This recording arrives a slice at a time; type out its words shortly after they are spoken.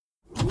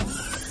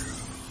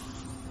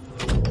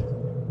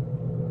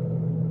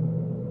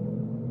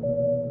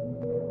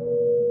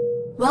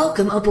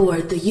Welcome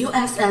aboard the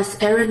USS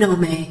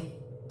Aranome.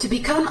 To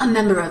become a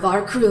member of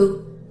our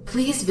crew,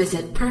 please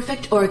visit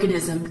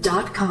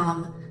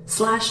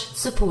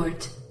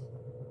perfectorganism.com/support.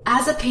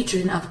 As a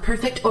patron of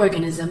Perfect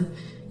Organism,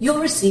 you'll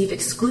receive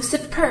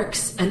exclusive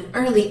perks and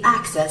early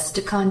access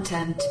to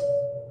content.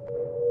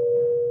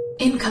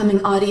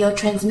 Incoming audio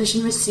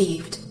transmission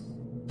received.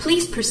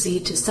 Please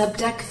proceed to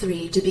Subdeck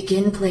 3 to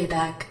begin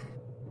playback.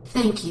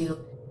 Thank you,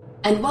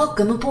 and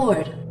welcome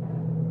aboard.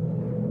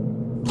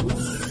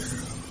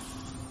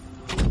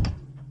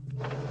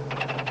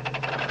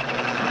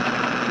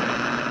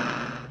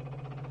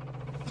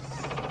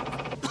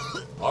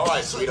 All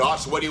right,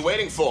 sweethearts, what are you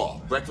waiting for?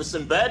 Breakfast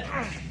in bed?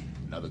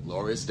 Another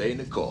glorious day in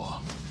the Corps.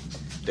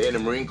 Day in the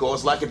Marine Corps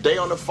is like a day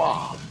on the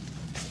farm.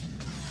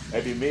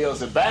 Every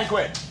meal's a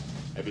banquet.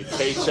 Every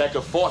paycheck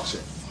a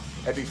fortune.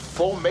 Every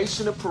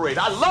formation a parade.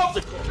 I love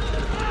the Corps.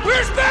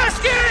 Where's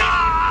Basket?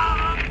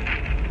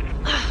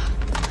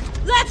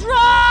 Let's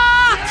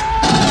rock!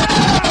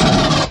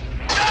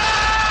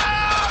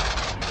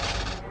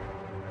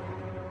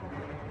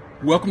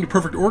 Welcome to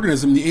Perfect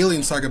Organism, the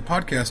Alien Saga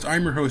podcast.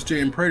 I'm your host,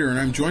 J.M. Prater, and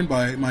I'm joined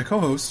by my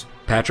co-host,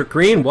 Patrick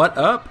Green. What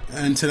up?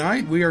 And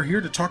tonight we are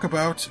here to talk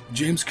about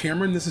James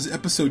Cameron. This is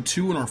episode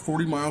 2 in our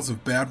 40 Miles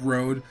of Bad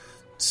Road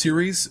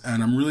series,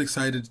 and I'm really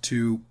excited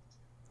to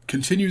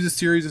continue this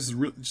series. This is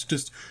it's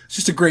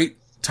just a great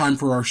time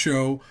for our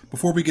show.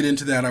 Before we get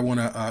into that, I want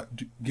to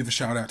give a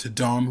shout out to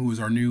Dom, who is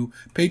our new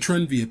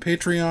patron via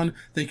Patreon.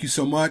 Thank you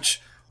so much.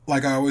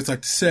 Like I always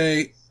like to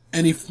say,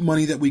 any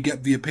money that we get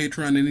via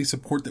Patreon, any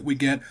support that we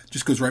get,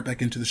 just goes right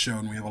back into the show.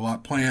 And we have a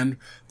lot planned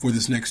for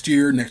this next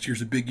year. Next year's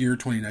a big year.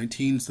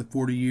 2019 is the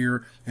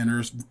 40-year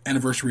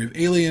anniversary of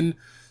Alien.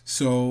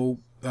 So,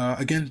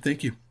 again,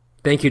 thank you.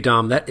 Thank you,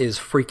 Dom. That is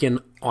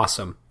freaking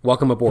awesome.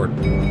 Welcome aboard.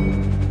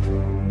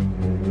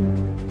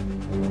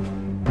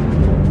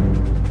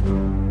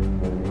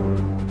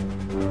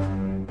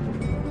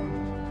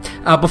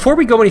 Before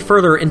we go any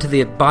further into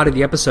the body of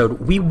the episode,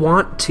 we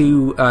want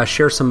to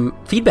share some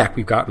feedback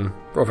we've gotten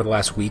over the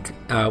last week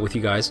with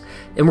you guys.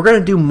 And we're going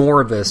to do more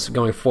of this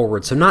going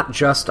forward. So not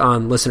just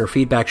on listener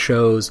feedback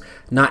shows,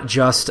 not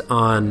just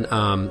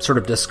on sort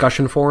of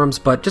discussion forums,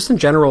 but just in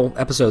general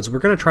episodes. We're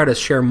going to try to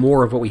share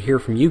more of what we hear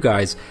from you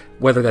guys,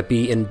 whether that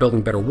be in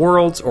Building Better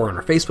Worlds or on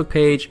our Facebook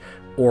page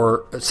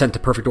or sent to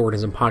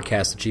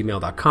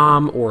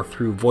perfectorganismpodcast@gmail.com or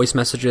through voice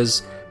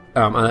messages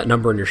on that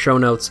number in your show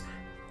notes,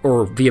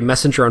 or via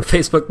Messenger on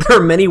Facebook. There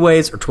are many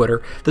ways, or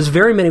Twitter. There's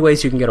very many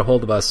ways you can get a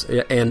hold of us,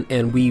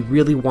 and we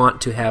really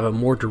want to have a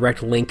more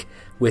direct link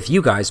with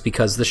you guys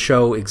because the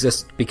show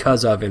exists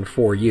because of and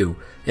for you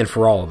and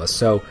for all of us.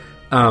 So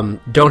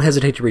don't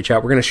hesitate to reach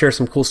out. We're going to share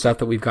some cool stuff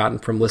that we've gotten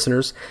from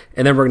listeners,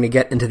 and then we're going to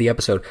get into the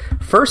episode.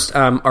 First,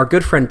 our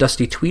good friend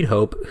Dusty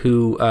Tweedhope,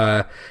 who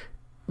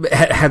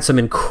had some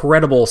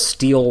incredible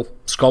steel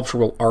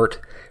sculptural art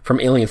from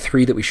Alien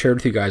 3 that we shared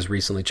with you guys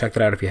recently. Check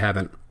that out if you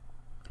haven't.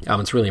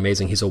 It's really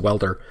amazing. He's a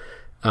welder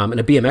and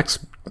a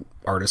BMX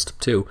artist,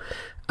 too.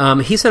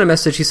 He sent a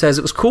message. He says,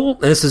 it was cool,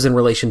 and this is in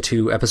relation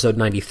to episode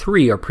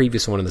 93, our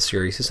previous one in the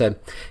series. He said,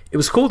 it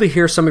was cool to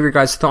hear some of your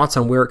guys' thoughts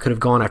on where it could have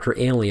gone after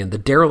Alien. The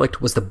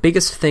Derelict was the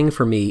biggest thing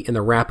for me in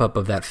the wrap-up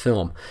of that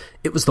film.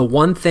 It was the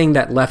one thing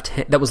that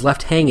was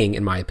left hanging,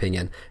 in my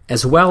opinion,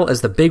 as well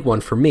as the big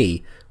one for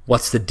me.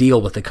 What's the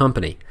deal with the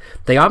company?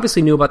 They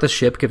obviously knew about the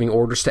ship, giving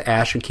orders to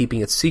Ash and keeping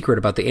it secret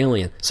about the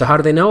alien. So how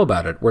do they know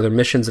about it? Were there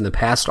missions in the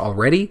past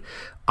already?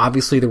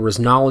 Obviously there was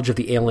knowledge of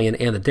the alien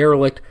and the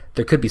derelict.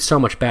 There could be so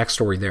much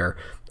backstory there.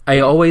 I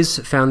always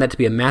found that to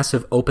be a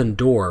massive open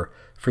door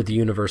for the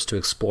universe to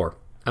explore.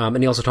 And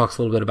he also talks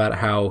a little bit about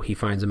how he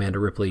finds Amanda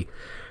Ripley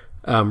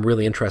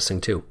really interesting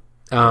too.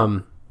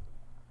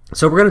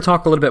 So we're going to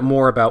talk a little bit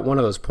more about one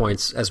of those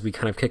points as we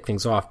kind of kick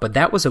things off. But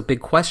that was a big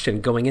question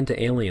going into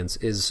Aliens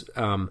is,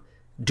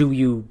 do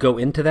you go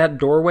into that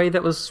doorway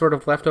that was sort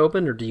of left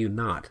open or do you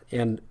not?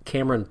 And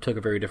Cameron took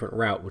a very different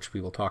route, which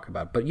we will talk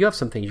about. But you have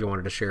some things you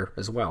wanted to share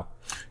as well.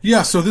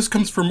 Yeah, so this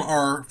comes from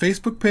our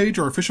Facebook page,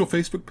 our official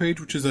Facebook page,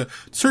 which is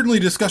certainly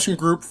a discussion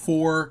group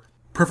for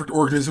Perfect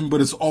Organism, but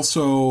it's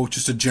also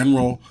just a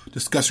general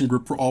discussion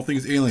group for all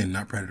things Alien,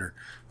 not Predator.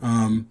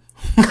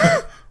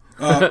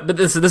 But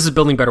this is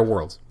Building Better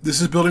Worlds. This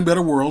is Building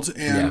Better Worlds,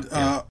 and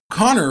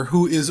Connor,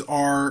 who is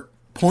our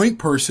point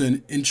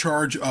person in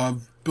charge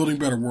of Building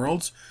Better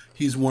Worlds,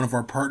 he's one of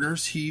our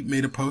partners. He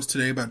made a post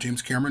today about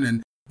James Cameron,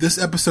 and this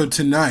episode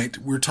tonight,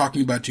 we're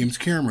talking about James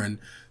Cameron.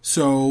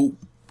 So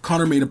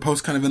Connor made a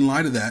post kind of in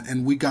light of that,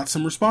 and we got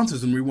some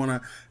responses, and we want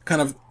to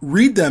kind of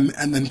read them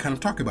and then kind of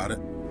talk about it.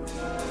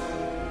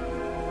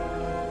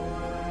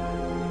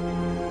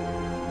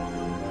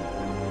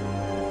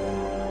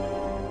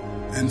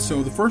 And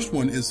so the first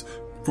one is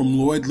from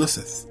Lloyd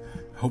Lisseth.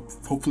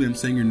 Hopefully I'm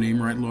saying your name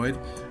right, Lloyd.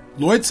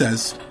 Lloyd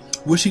says,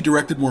 wish he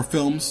directed more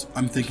films.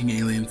 I'm thinking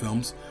Alien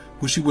films.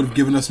 Wish he would have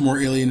given us more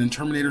Alien and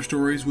Terminator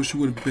stories. Wish he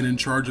would have been in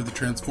charge of the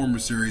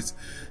Transformers series.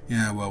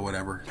 Yeah, well,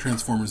 whatever.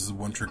 Transformers is a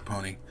one-trick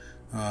pony.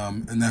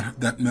 And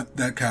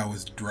that cow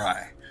is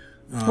dry.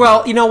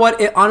 Well, you know what?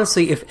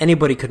 Honestly, if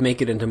anybody could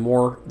make it into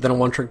more than a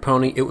one-trick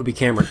pony, it would be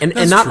Cameron.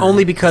 And not true.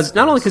 only because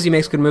he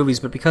makes good movies,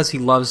 but because he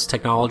loves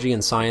technology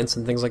and science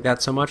and things like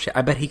that so much.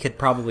 I bet he could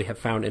probably have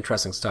found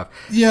interesting stuff.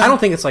 Yeah. I don't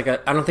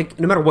think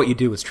no matter what you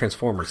do with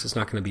Transformers, it's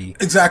not going to be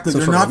exactly.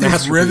 They're not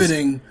these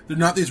riveting.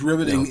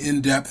 No.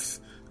 In-depth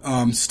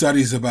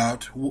studies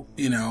about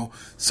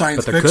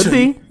science But there fiction. could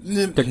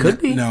be. There could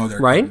be. No, there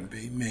right? couldn't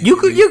be. Maybe.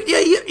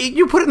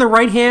 You put it in the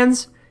right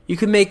hands. You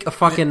could make a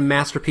fucking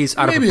masterpiece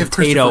out of a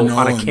potato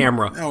on a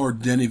camera. Or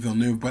Denis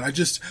Villeneuve, but it's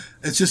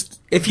just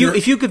if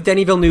you give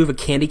Denis Villeneuve a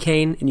candy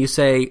cane and you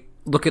say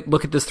look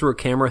at this through a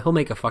camera, he'll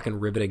make a fucking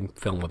riveting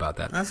film about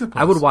that. I suppose.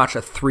 I would watch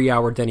a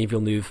 3-hour Denis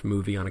Villeneuve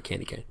movie on a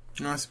candy cane.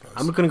 I suppose.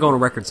 I'm going to go on a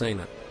record saying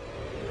that.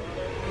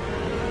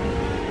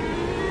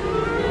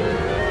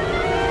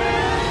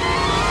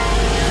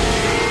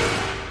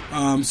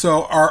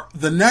 So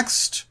the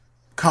next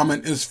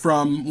comment is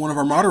from one of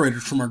our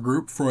moderators from our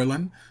group,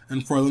 Froylan.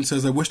 And Froylan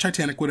says, I wish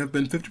Titanic would have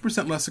been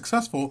 50% less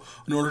successful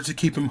in order to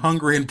keep him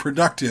hungry and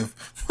productive.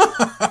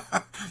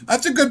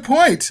 That's a good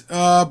point.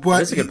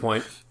 That's a good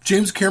point.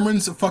 James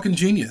Cameron's a fucking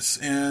genius,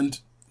 and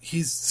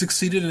he's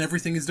succeeded in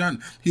everything he's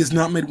done. He has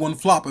not made one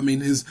flop. I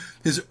mean, his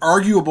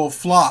arguable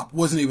flop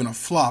wasn't even a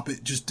flop.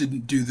 It just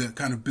didn't do the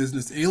kind of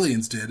business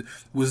Aliens did,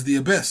 was The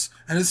Abyss.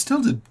 And it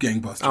still did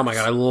gangbusters. Oh my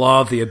God, I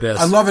love The Abyss.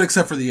 I love it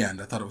except for the end.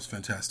 I thought it was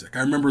fantastic. I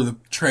remember the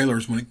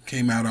trailers when it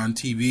came out on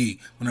TV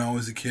when I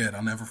was a kid.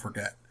 I'll never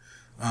forget.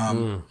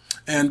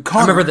 And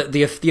Connor, I remember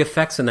the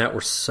effects in that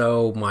were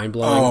so mind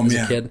blowing as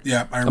a kid.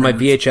 Yeah, I remember. On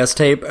my VHS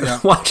tape,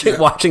 Yeah.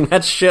 watching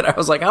that shit, I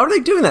was like, "How are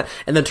they doing that?"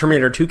 And then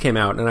Terminator 2 came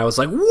out, and I was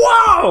like,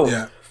 "Whoa!"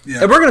 Yeah.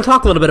 And we're going to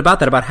talk a little bit about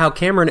that, about how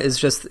Cameron is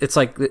just, it's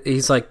like,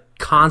 he's like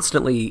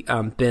constantly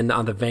been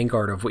on the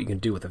vanguard of what you can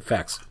do with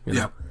effects. You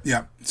know?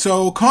 Yeah.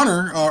 So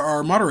Connor,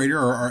 our moderator,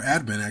 or our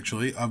admin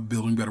actually, of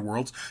Building Better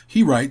Worlds,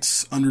 he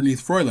writes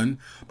underneath Froylan,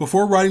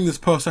 before writing this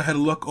post, I had a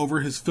look over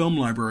his film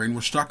library and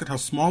was shocked at how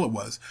small it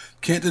was.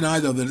 Can't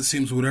deny, though, that it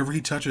seems whatever he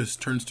touches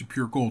turns to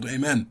pure gold.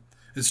 Amen.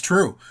 It's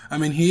true. I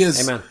mean, he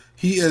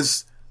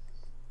is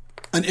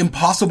an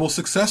impossible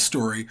success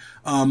story.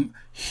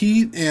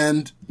 He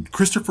and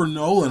Christopher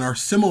Nolan are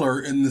similar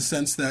in the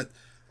sense that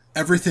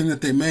everything that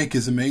they make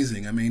is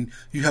amazing. I mean,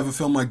 you have a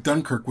film like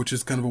Dunkirk, which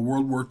is kind of a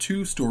World War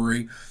II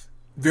story,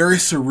 very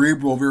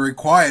cerebral, very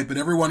quiet, but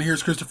everyone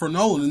hears Christopher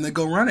Nolan and they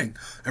go running.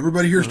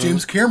 Everybody hears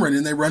James Cameron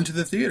and they run to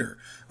the theater.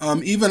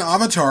 Even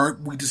Avatar,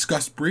 we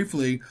discussed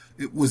briefly,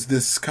 it was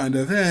this kind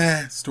of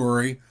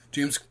story.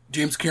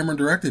 James Cameron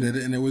directed it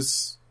and it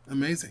was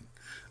amazing.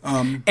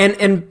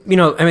 And you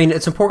know, I mean,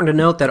 it's important to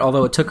note that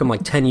although it took him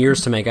like 10 years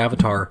to make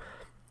Avatar,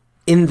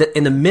 in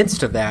the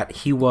midst of that,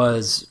 he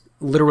was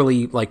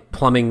literally like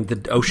plumbing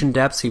the ocean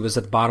depths. He was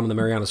at the bottom of the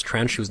Marianas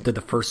Trench. He did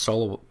the first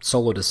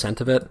solo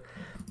descent of it.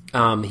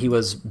 He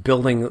was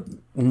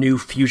building new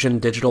fusion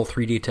digital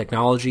 3D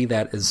technology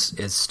that is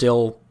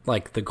still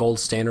like the gold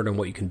standard on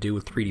what you can do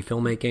with 3D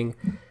filmmaking.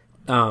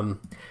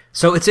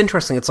 So it's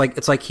interesting. It's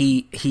like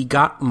he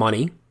got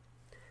money.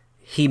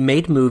 He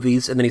made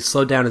movies, and then he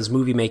slowed down his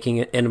movie making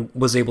and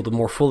was able to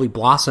more fully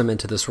blossom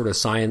into the sort of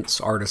science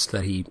artist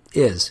that he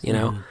is, you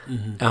know?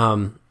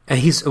 And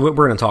we're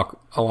going to talk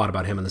a lot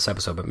about him in this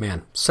episode, but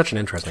man, such an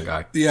interesting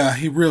guy. Yeah,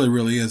 he really,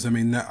 really is. I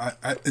mean,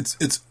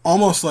 it's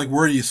almost like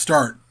where do you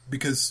start?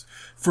 Because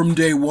from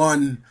day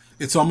one,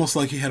 it's almost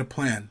like he had a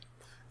plan.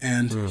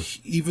 And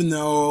even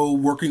though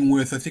working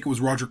with, I think it was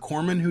Roger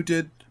Corman who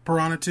did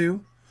Piranha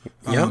 2,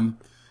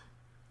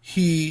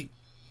 he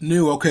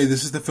knew, okay,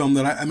 this is the film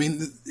that I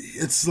mean,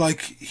 it's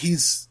like he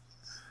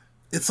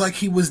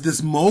was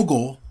this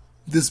mogul,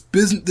 this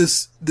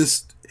business,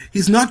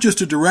 he's not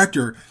just a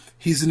director,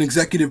 he's an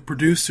executive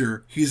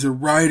producer, he's a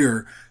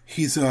writer,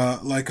 he's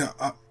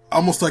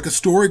almost like a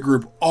story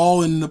group,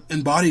 all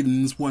embodied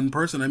in this one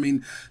person. I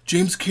mean,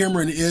 James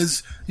Cameron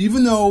is,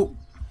 even though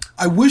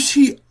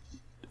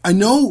I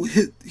know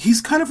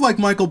he's kind of like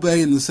Michael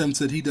Bay in the sense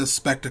that he does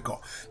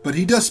spectacle, but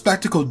he does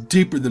spectacle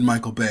deeper than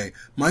Michael Bay.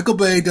 Michael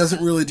Bay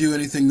doesn't really do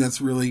anything that's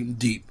really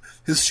deep.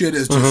 His shit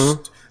is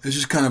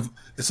just kind of,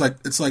 it's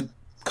like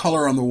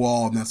color on the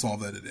wall, and that's all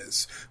that it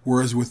is.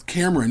 Whereas with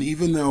Cameron,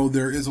 even though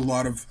there is a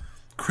lot of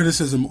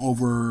criticism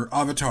over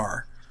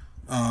Avatar,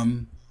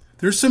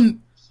 there's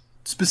some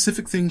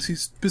specific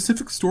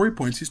story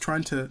points he's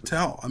trying to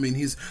tell. I mean,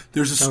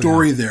 there's a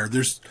story there.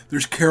 There's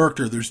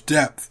character. There's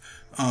depth.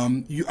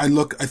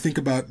 I think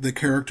about the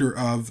character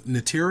of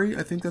Neytiri,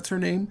 I think that's her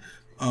name.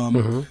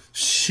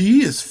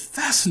 She is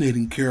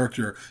fascinating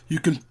character. You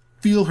can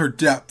feel her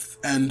depth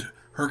and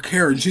her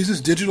care, and she's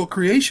this digital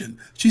creation.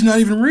 She's not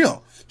even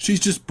real. She's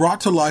just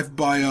brought to life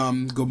by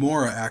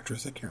Gomorrah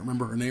actress. I can't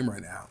remember her name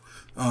right now.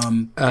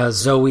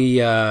 Zoe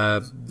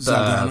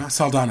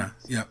Saldana.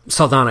 Yeah.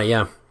 Saldana,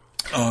 yeah.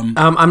 I'm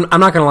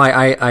not gonna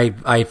lie.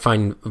 I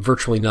find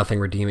virtually nothing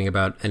redeeming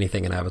about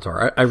anything in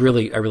Avatar. I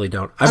really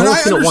don't. I've only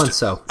seen it once,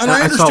 though.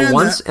 I saw it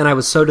once, and I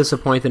was so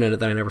disappointed in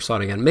it that I never saw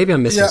it again. Maybe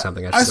I'm missing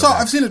something.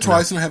 I've seen it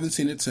twice, and I haven't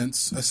seen it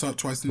since. I saw it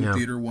twice in the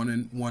theater.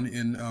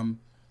 One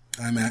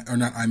IMAX, or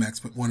not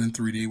IMAX, but one in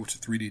 3D, which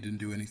the 3D didn't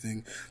do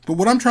anything. But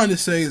what I'm trying to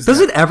say is, does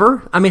it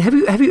ever? I mean, have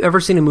you ever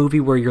seen a movie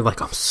where you're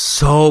like, I'm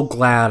so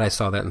glad I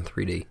saw that in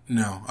 3D?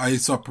 No, I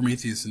saw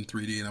Prometheus in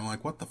 3D, and I'm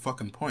like, what the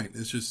fucking point?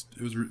 It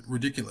was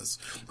ridiculous.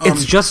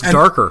 It's just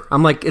darker.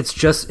 I'm like, it's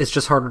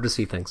just harder to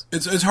see things.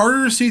 It's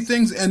harder to see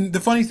things, and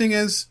the funny thing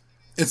is,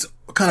 it's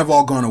kind of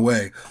all gone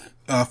away.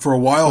 For a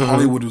while,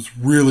 Hollywood was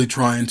really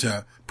trying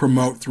to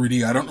promote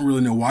 3D. I don't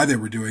really know why they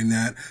were doing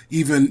that.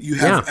 Even you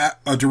have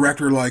a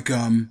director like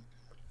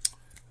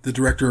the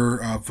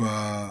director of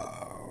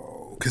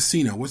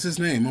Casino. What's his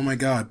name? Oh my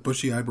God,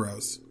 bushy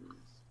eyebrows.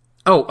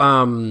 Oh,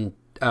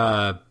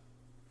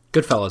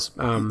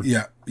 Goodfellas.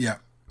 Yeah.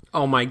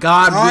 Oh my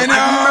God, I know! I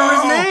can remember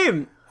his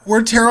name.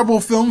 We're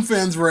terrible film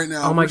fans right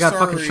now. Oh my God,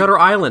 sorry. fucking Shutter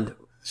Island.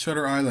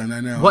 Shutter Island,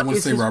 I know. What I want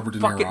is to say his Robert De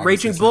Niro. fucking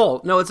obviously, Raging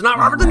Bull? No, it's not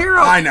Robert De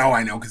Niro. I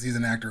know, because he's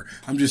an actor.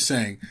 I'm just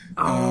saying.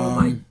 Oh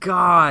my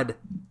God.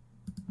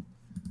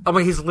 Oh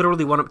my, he's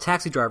literally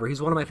Taxi Driver.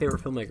 He's one of my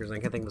favorite filmmakers, and I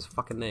can't think of his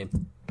fucking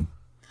name.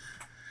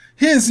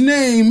 His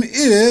name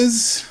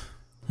is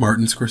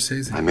Martin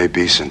Scorsese. I may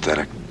be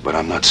synthetic, but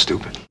I'm not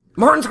stupid.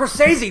 Martin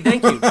Scorsese,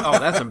 thank you. Oh,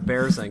 that's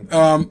embarrassing.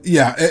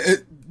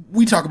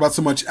 We talk about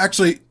so much.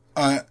 Actually,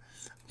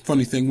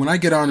 funny thing, when I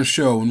get on a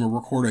show and we're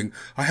recording,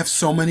 I have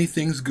so many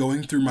things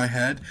going through my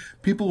head.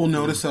 People will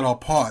notice that I'll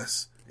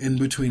pause in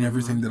between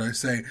everything that I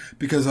say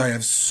because I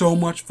have so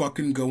much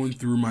fucking going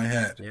through my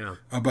head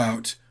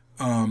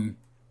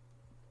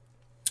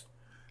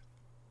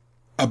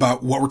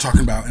about what we're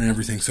talking about and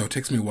everything. So it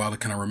takes me a while to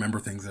kind of remember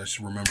things that I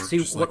should remember. See,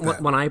 just like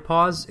that. when I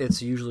pause,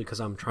 it's usually because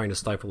I'm trying to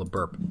stifle a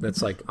burp.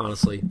 That's like,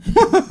 honestly,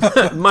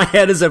 my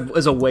head is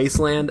a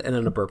wasteland, and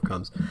then a burp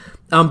comes.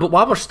 But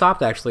while we're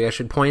stopped, actually, I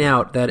should point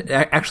out that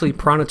actually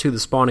Piranha 2: The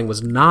Spawning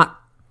was not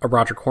a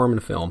Roger Corman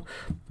film,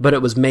 but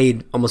it was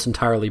made almost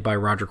entirely by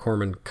Roger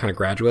Corman kind of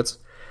graduates.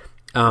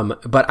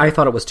 But I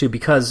thought it was too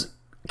because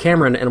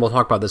Cameron, and we'll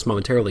talk about this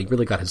momentarily,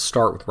 really got his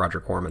start with Roger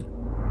Corman.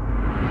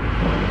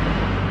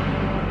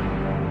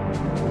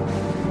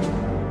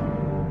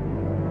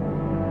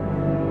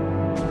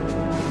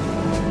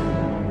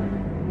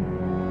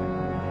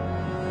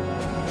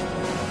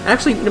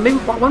 Actually, maybe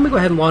why don't we go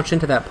ahead and launch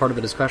into that part of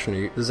the discussion?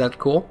 Is that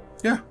cool?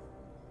 Yeah.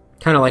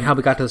 Kind of like how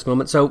we got to this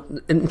moment. So,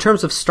 in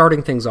terms of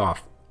starting things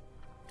off,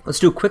 let's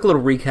do a quick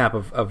little recap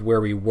of where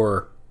we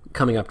were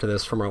coming up to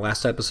this from our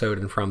last episode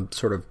and from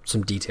sort of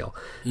some detail.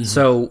 Mm-hmm.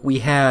 So, we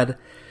had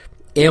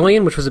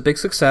Alien, which was a big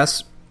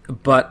success,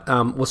 but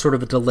was sort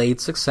of a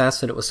delayed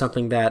success, and it was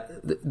something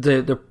that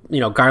the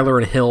Giler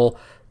and Hill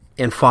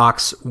and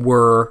Fox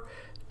were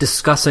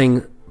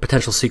discussing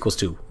potential sequels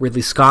to.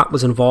 Ridley Scott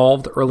was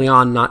involved early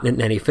on, not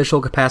in any official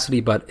capacity,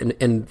 but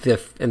in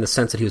the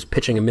sense that he was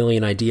pitching a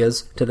million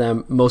ideas to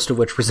them, most of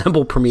which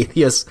resemble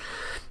Prometheus,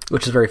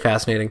 which is very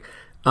fascinating.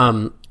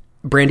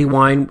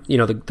 Brandywine,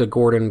 the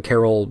Gordon,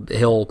 Carroll,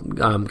 Hill,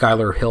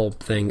 Giler, Hill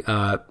thing,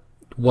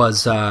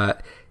 was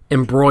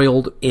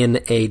embroiled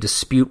in a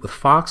dispute with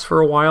Fox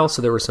for a while,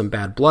 so there was some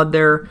bad blood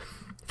there.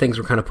 Things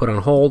were kind of put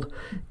on hold.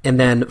 And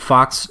then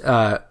Fox...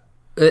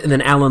 and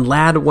then Alan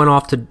Ladd went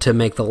off to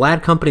make the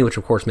Ladd Company, which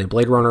of course made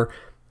Blade Runner.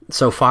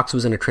 So Fox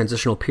was in a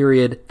transitional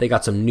period. They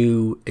got some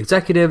new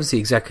executives. The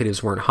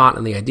executives weren't hot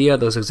on the idea.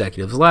 Those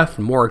executives left,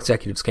 and more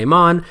executives came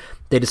on.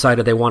 They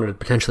decided they wanted to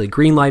potentially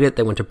greenlight it.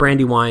 They went to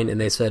Brandywine, and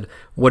they said,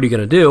 what are you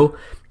going to do?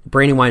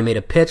 Brandywine made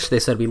a pitch. They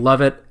said, we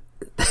love it.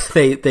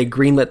 They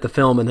greenlit the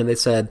film, and then they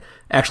said,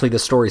 actually,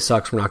 this story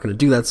sucks. We're not going to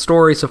do that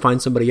story, so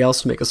find somebody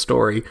else to make a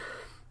story.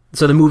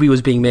 So the movie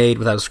was being made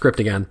without a script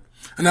again.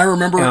 And I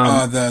remember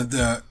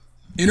the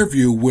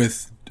interview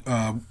with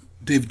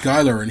David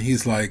Giler, and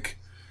he's like,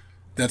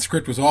 that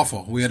script was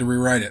awful. We had to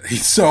rewrite it.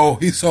 He's so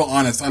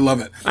honest. I love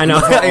it. I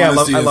know. I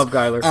love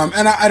Giler.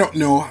 And I don't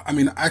know. I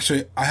mean,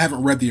 actually, I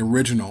haven't read the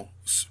original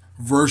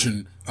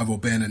version of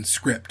O'Bannon's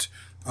script.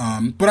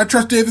 But I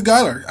trust David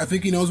Giler. I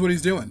think he knows what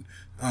he's doing.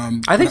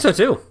 I think so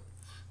too.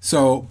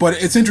 So, but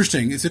it's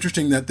interesting. It's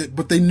interesting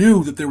but they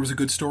knew that there was a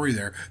good story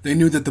there. They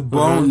knew that the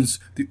bones,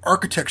 the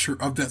architecture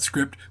of that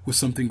script was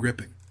something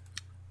gripping.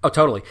 Oh,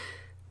 totally.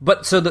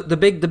 But so the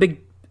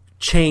big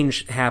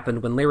change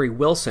happened when Larry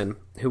Wilson,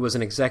 who was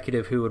an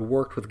executive who had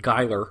worked with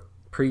Giler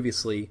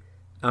previously,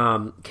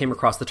 came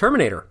across The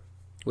Terminator,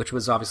 which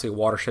was obviously a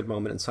watershed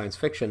moment in science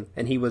fiction,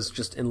 and he was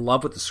just in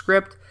love with the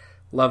script,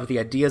 loved the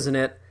ideas in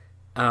it,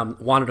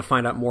 wanted to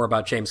find out more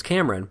about James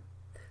Cameron.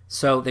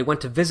 So they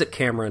went to visit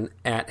Cameron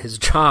at his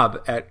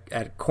job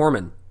at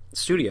Corman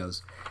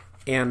Studios,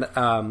 and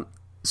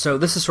so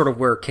this is sort of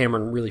where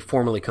Cameron really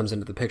formally comes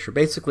into the picture.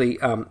 Basically,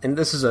 and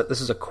this is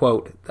a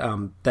quote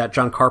that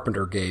John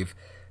Carpenter gave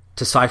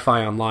to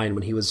Sci-Fi Online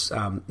when he was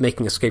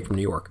making Escape from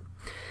New York.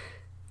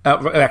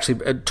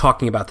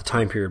 Talking about the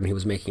time period when he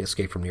was making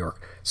Escape from New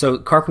York. So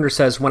Carpenter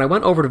says, when I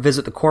went over to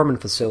visit the Corman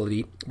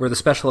facility where the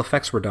special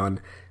effects were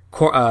done,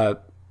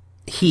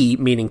 he,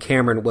 meaning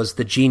Cameron, was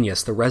the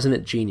genius, the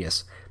resident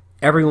genius.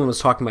 Everyone was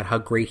talking about how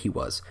great he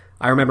was.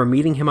 I remember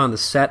meeting him on the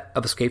set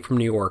of Escape from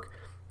New York.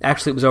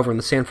 Actually, it was over in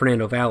the San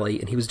Fernando Valley,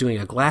 and he was doing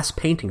a glass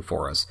painting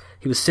for us.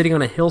 He was sitting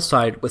on a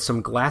hillside with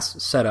some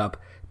glass set up,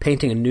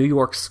 painting a New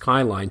York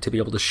skyline to be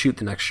able to shoot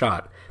the next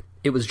shot.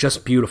 It was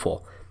just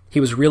beautiful. He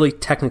was really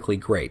technically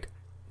great.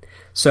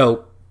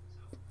 So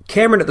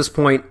Cameron at this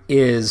point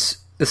this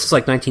is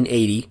like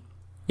 1980.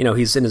 You know,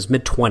 he's in his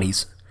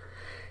mid-20s.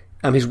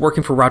 He's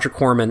working for Roger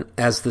Corman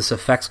as this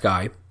effects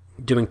guy,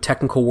 doing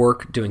technical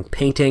work, doing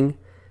painting.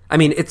 I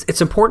mean,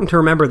 it's important to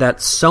remember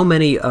that so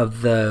many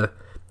of the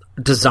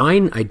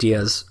design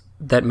ideas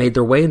that made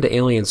their way into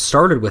Aliens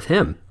started with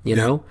him, you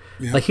know?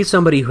 Yeah. Like, he's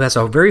somebody who has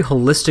a very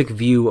holistic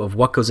view of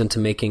what goes into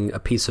making a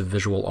piece of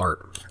visual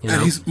art. You know?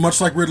 And he's much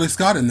like Ridley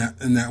Scott in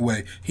that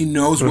way. He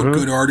knows what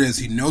good art is.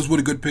 He knows what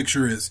a good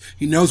picture is.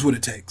 He knows what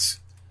it takes.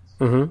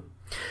 Mm-hmm.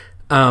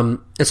 And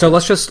so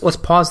let's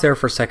pause there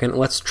for a second.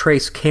 Let's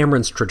trace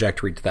Cameron's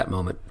trajectory to that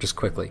moment, just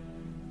quickly.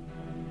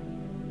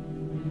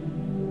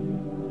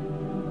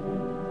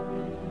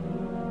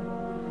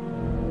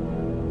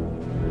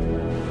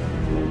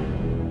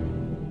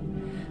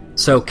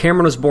 So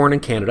Cameron was born in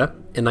Canada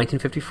in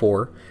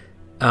 1954.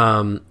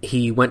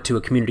 He went to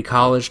a community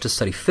college to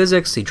study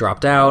physics. He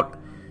dropped out.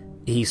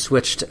 He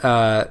switched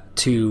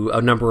to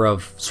a number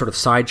of sort of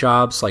side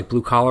jobs, like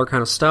blue-collar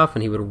kind of stuff,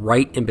 and he would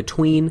write in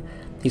between.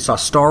 He saw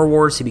Star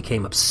Wars. He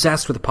became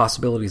obsessed with the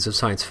possibilities of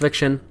science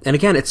fiction. And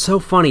again, it's so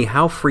funny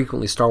how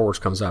frequently Star Wars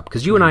comes up,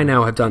 because you and I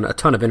now have done a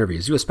ton of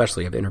interviews. You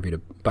especially have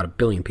interviewed about 1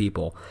 billion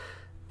people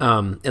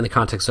in the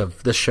context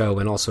of this show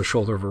and also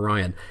Shoulder of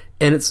Orion.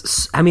 And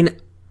it's, I mean,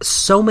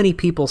 so many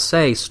people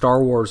say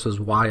Star Wars was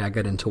why I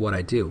got into what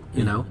I do,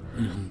 you know?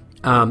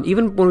 Mm-hmm.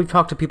 Even when we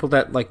talk to people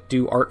that like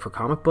do art for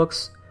comic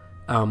books,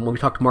 when we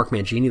talk to Mark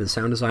Mangini, the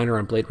sound designer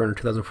on Blade Runner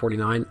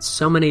 2049,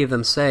 so many of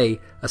them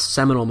say a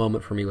seminal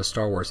moment for me was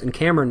Star Wars. And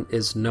Cameron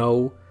is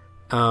no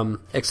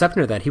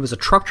exception to that. He was a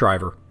truck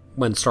driver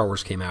when Star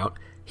Wars came out.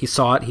 He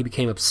saw it, he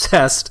became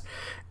obsessed,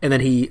 and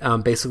then he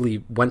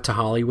basically went to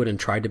Hollywood and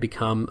tried to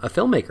become a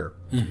filmmaker.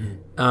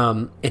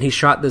 Mm-hmm. And he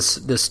shot this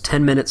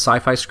 10-minute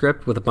sci-fi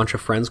script with a bunch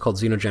of friends called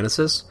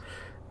Xenogenesis.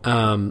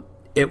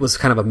 It was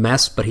kind of a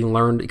mess, but he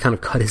kind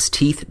of cut his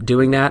teeth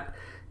doing that.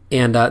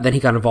 And then he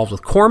got involved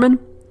with Corman,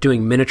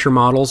 doing miniature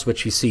models,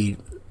 which you see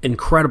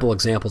incredible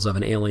examples of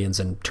in Aliens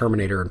and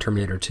Terminator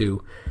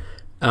 2.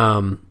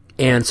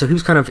 And so he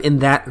was kind of in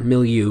that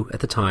milieu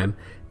at the time.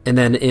 And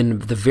then in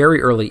the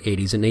very early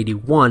 80s, in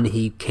 81,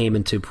 he came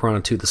into Piranha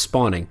 2: The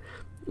Spawning,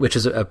 which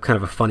is a kind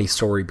of a funny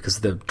story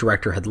because the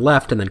director had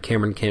left and then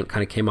Cameron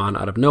kind of came on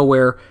out of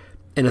nowhere.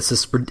 And it's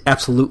this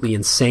absolutely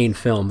insane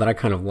film that I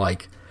kind of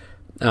like.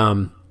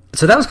 So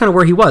that was kind of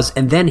where he was.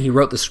 And then he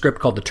wrote the script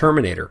called The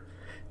Terminator.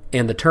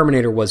 And The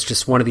Terminator was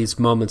just one of these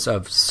moments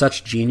of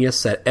such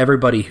genius that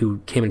everybody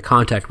who came in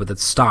contact with it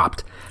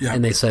stopped. Yeah.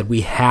 And they said,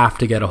 we have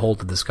to get a hold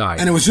of this guy.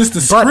 And it was just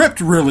the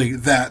script, really,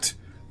 that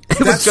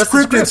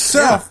script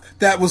itself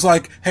that was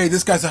like, hey,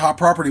 this guy's a hot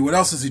property. What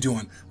else is he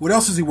doing? What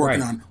else is he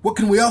working on? What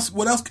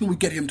else can we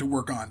get him to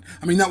work on?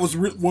 I mean, that was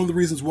one of the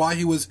reasons why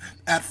he was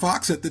at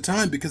Fox at the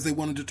time, because they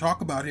wanted to talk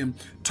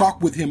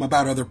with him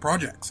about other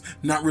projects,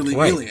 not really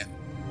Alien.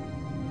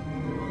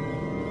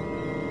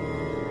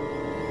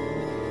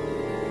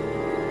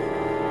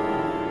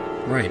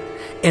 Right.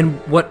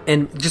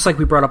 And just like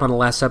we brought up on the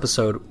last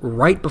episode,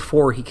 right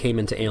before he came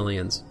into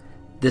Aliens,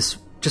 this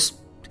just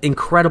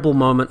incredible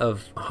moment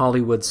of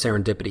Hollywood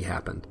serendipity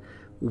happened,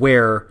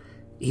 where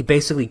he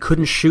basically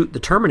couldn't shoot The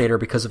Terminator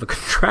because of a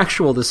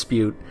contractual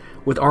dispute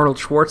with Arnold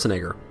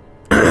Schwarzenegger,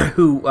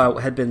 who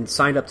had been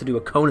signed up to do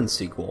a Conan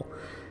sequel,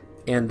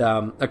 and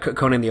a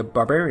Conan the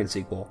Barbarian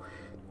sequel.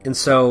 And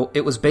so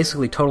it was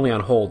basically totally on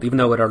hold, even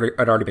though it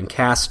had already been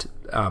cast,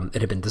 it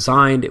had been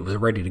designed, it was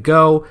ready to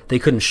go. They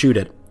couldn't shoot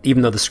it,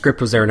 even though the script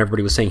was there and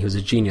everybody was saying he was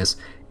a genius.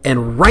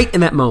 And right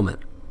in that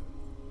moment,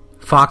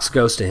 Fox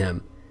goes to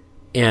him,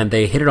 and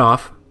they hit it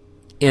off,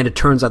 and it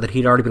turns out that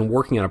he'd already been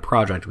working on a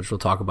project, which we'll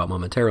talk about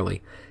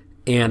momentarily,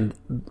 and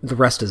the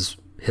rest is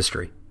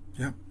history.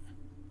 Yeah.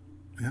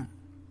 Yeah.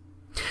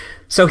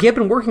 So he had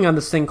been working on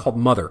this thing called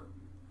Mother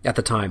at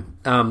the time,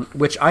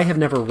 which I have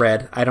never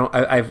read.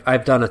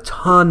 I've done a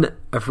ton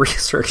of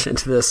research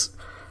into this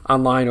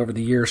online over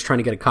the years trying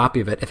to get a copy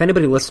of it. If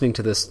anybody listening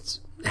to this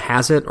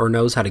has it or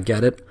knows how to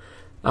get it,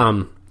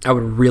 I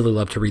would really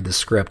love to read the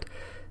script.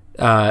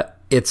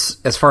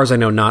 It's, as far as I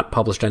know, not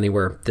published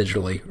anywhere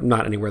digitally,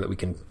 not anywhere that we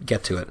can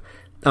get to it.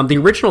 The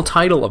original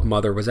title of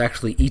Mother was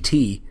actually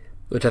E.T.,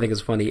 which I think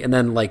is funny. And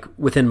then, like,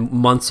 within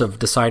months of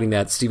deciding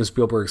that, Steven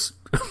Spielberg's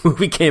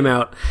movie came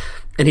out,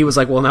 and he was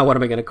like, well, now what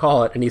am I going to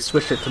call it? And he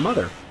switched it to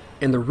Mother.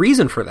 And the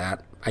reason for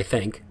that, I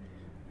think,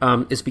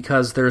 is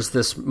because there's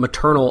this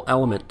maternal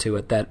element to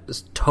it that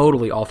is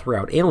totally all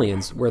throughout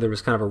Aliens, where there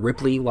was kind of a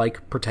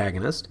Ripley-like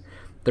protagonist.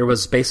 There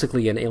was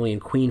basically an Alien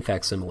Queen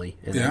facsimile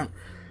in it.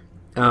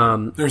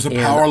 There's a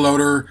power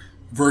loader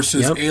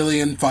versus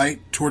alien fight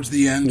towards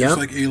the end, just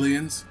like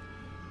Aliens.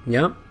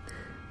 Yep.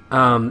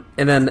 And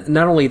then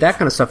not only that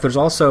kind of stuff, there's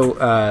also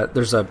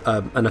there's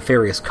a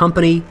nefarious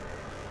company.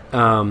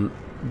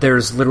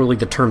 There's literally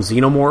the term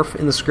xenomorph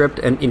in the script,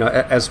 and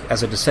as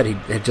I just said, he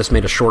had just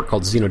made a short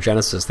called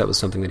Xenogenesis. That was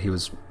something that he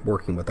was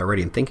working with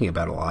already and thinking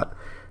about a lot.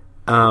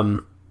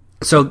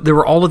 So there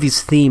were all of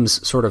these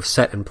themes sort of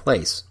set in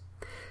place.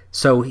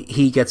 So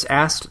he gets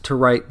asked to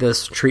write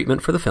this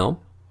treatment for the film,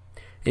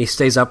 and he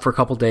stays up for a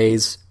couple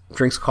days,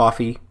 drinks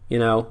coffee,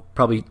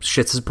 probably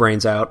shits his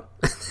brains out.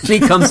 And he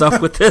comes up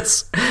with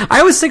this. I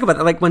always think about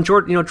that, like when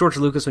George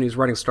Lucas, when he was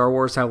writing Star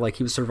Wars, how like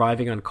he was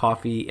surviving on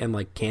coffee and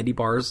like candy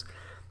bars.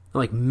 I'm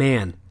like,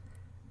 man,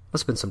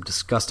 must have been some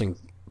disgusting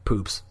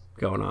poops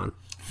going on.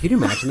 Can you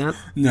imagine that?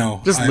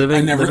 No, just living.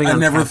 I never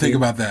caffeine. Think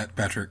about that,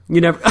 Patrick.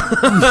 You never.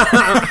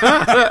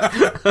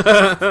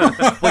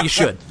 Well, you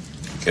should.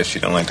 Guess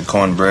you don't like the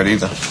cornbread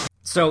either.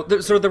 So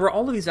there were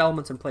all of these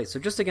elements in place. So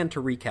just again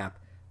to recap,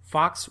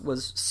 Fox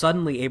was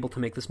suddenly able to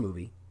make this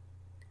movie.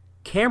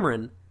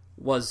 Cameron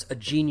was a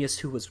genius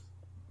who was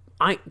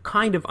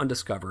kind of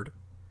undiscovered,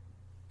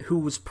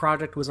 whose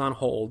project was on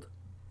hold.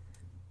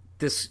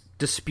 This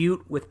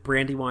dispute with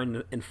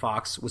Brandywine and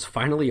Fox was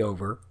finally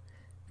over.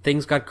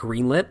 Things got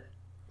greenlit.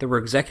 There were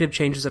executive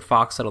changes at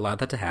Fox that allowed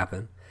that to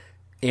happen.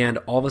 And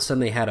all of a sudden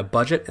they had a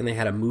budget, and they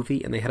had a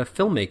movie, and they had a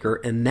filmmaker,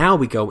 and now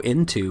we go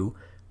into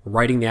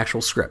writing the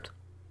actual script.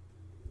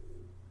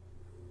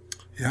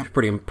 Yeah.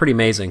 Pretty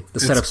amazing,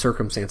 the set of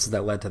circumstances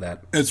that led to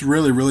that. It's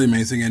really, really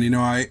amazing. And,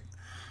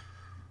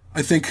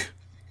 I think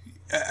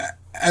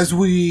as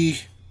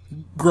we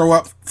grow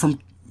up from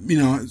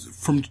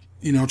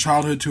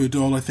childhood to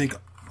adult, I think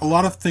a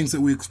lot of things that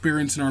we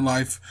experience in our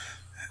life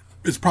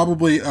is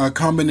probably a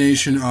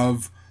combination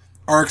of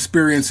our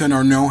experience and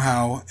our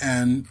know-how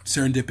and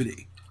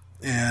serendipity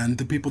and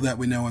the people that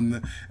we know.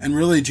 And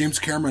really, James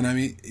Cameron, I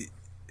mean,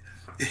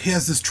 he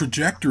has this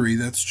trajectory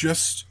that's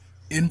just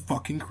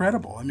fucking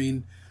incredible. I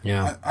mean,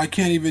 yeah. I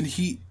can't even,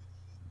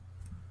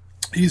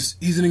 He's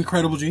an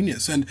incredible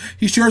genius, and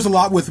he shares a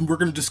lot with, and we're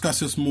going to discuss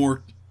this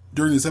more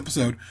during this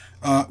episode.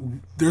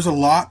 There's a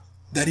lot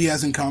that he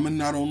has in common,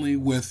 not only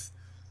with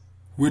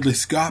Ridley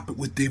Scott, but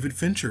with David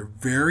Fincher.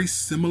 Very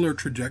similar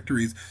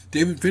trajectories.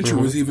 David Fincher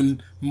was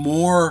even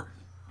more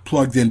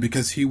plugged in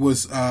because he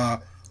was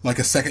like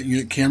a second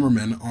unit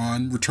cameraman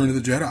on Return of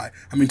the Jedi.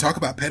 I mean, talk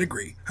about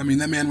pedigree. I mean,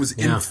 that man was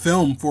in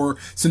film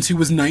since he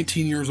was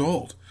 19 years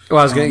old.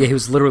 Well, he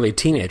was literally a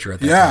teenager at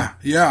that time.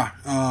 Yeah.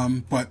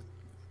 But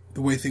the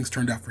way things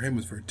turned out for him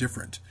was very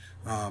different.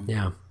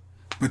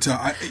 But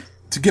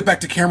to get back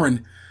to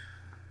Cameron,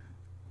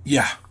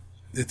 he's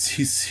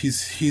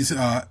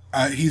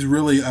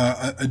really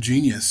a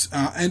genius,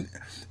 and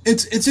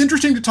it's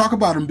interesting to talk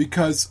about him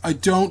because I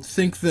don't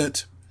think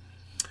that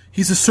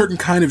he's a certain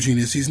kind of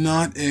genius. He's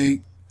not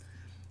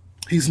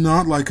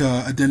like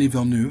a Denis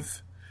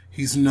Villeneuve.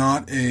 He's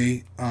not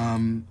a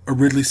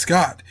Ridley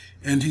Scott,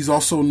 and he's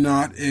also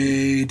not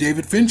a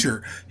David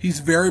Fincher. He's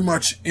very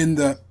much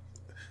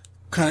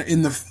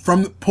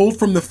pulled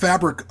from the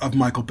fabric of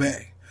Michael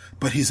Bay,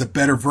 but he's a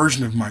better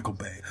version of Michael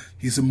Bay.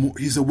 He's a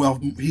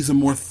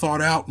more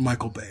thought out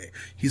Michael Bay.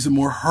 He's a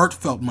more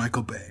heartfelt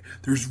Michael Bay.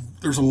 There's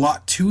a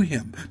lot to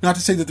him. Not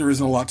to say that there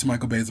isn't a lot to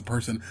Michael Bay as a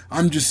person.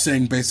 I'm just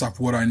saying based off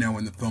what I know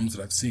in the films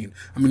that I've seen.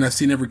 I mean, I've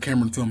seen every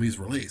Cameron film he's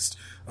released.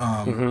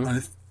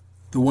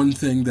 The one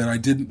thing that I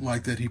didn't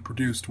like that he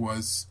produced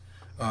was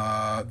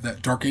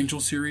that Dark Angel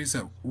series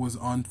that was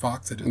on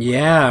Fox. Right,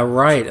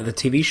 the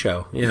TV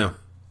show.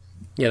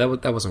 Yeah,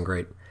 that wasn't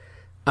great.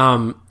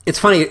 It's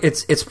funny.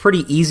 It's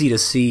pretty easy to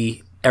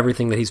see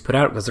everything that he's put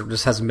out because there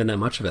just hasn't been that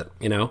much of it,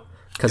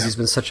 because he's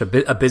been such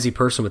a busy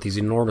person with these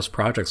enormous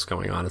projects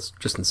going on. It's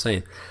just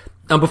insane.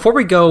 Before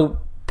we go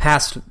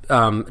past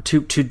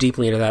too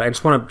deeply into that, I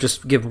just want to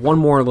just give one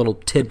more little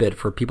tidbit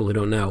for people who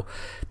don't know.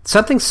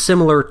 Something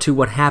similar to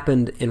what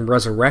happened in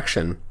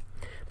Resurrection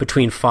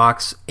between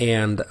Fox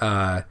and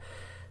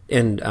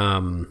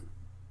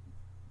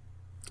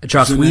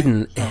Joss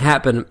Whedon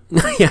happened.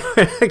 Yeah,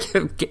 I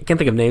can't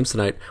think of names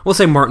tonight. We'll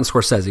say Martin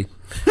Scorsese.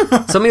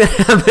 Something that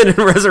happened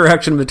in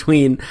Resurrection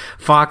between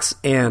Fox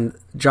and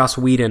Joss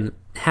Whedon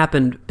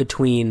happened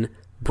between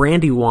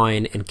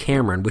Brandywine and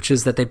Cameron, which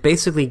is that they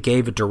basically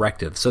gave a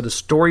directive. So the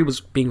story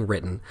was being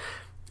written,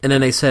 and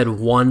then they said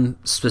one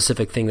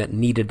specific thing that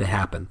needed to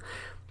happen.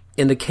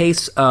 In the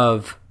case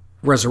of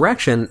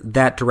Resurrection,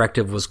 that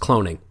directive was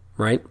cloning,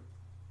 right?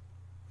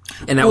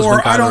 And that was when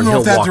I don't know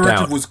if that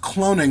directive out. Was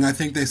cloning. I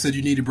think they said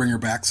you need to bring her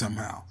back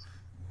somehow.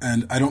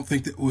 And I don't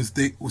think that was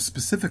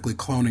specifically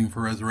cloning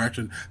for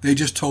Resurrection. They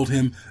just told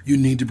him you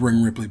need to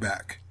bring Ripley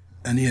back.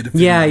 And he had to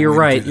figure out you're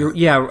right.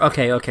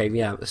 Okay,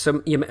 yeah.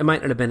 So it might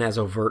not have been as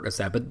overt as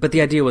that, but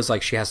the idea was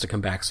like she has to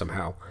come back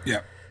somehow.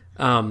 Yeah.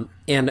 And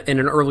an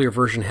earlier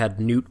version had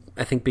Newt,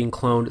 I think, being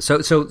cloned. So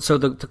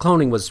the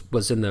cloning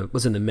was in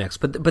the mix.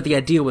 But the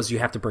idea was you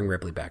have to bring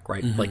Ripley back,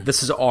 right? Mm-hmm. Like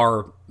this is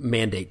our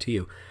mandate to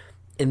you.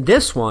 In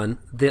this one,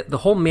 the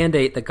whole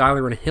mandate that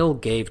Giler and Hill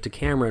gave to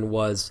Cameron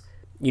was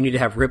you need to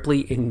have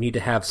Ripley and you need to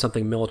have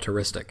something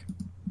militaristic.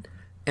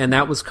 And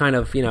that was kind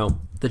of,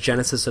 the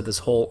genesis of this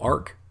whole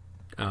arc,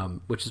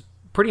 which is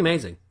pretty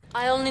amazing.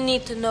 I only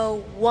need to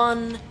know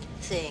one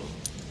thing.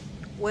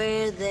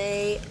 Where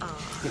they are.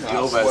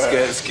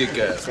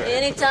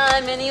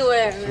 Anytime,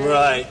 anywhere.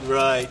 Man.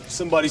 Right.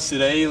 Somebody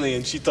said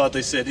alien. She thought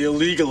they said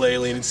illegal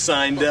alien and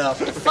signed up.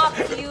 Fuck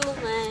you,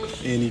 man.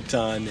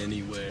 Anytime,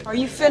 anywhere. Are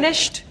you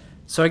finished?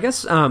 So I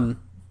guess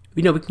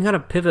we can kind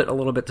of pivot a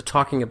little bit to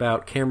talking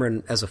about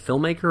Cameron as a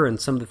filmmaker and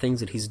some of the things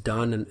that he's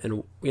done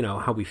and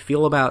how we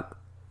feel about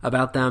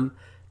them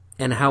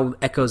and how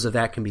echoes of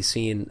that can be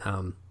seen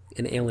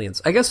in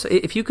Aliens. I guess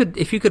if you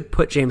could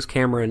put James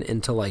Cameron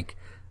into like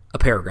a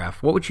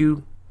paragraph, what would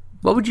you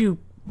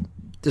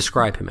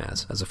describe him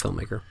as a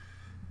filmmaker?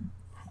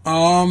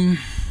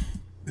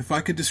 If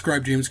I could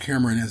describe James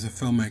Cameron as a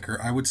filmmaker,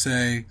 I would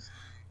say,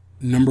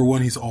 number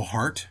one, he's all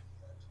heart,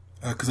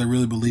 because I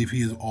really believe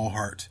he is all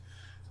heart.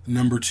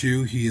 Number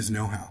two, he is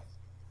know-how.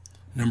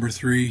 Number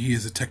three, he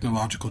is a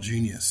technological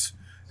genius.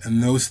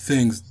 And those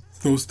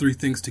three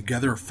things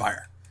together are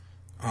fire.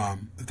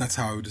 That's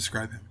how I would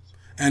describe him.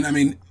 And I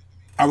mean,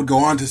 I would go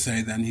on to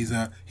say then he's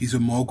a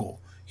mogul.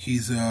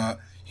 He's almost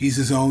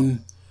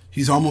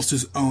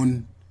his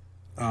own,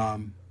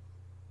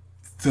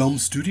 film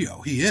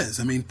studio. He is.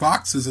 I mean,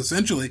 Fox is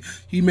essentially,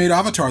 he made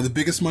Avatar the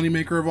biggest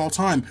moneymaker of all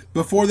time.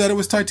 Before that, it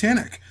was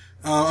Titanic.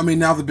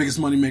 Now the biggest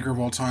moneymaker of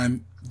all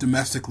time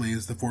domestically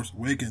is The Force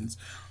Awakens.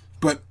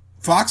 But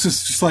Fox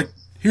is just like,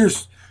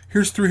 here's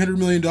 $300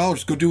 million. Go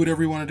do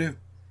whatever you want to do.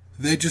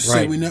 They just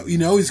say,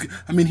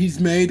 he's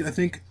made, I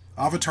think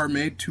Avatar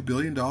made $2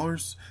 billion. I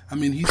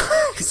mean,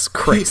 it's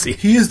crazy.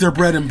 He is their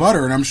bread and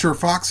butter. And I'm sure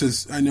Fox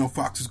is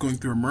going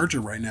through a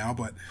merger right now,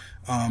 but,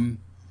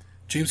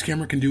 James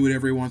Cameron can do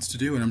whatever he wants to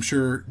do, and I'm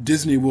sure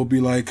Disney will be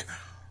like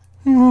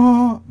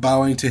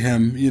bowing to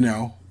him,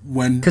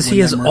 because he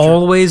has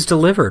always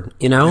delivered.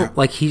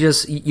 Like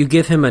you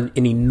give him an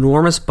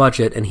enormous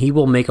budget, and he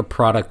will make a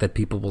product that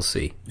people will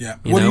see. Yeah.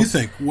 What do you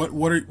think?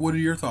 What are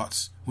your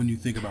thoughts when you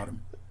think about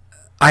him?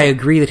 I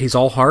agree that he's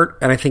all heart,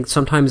 and I think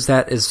sometimes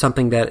that is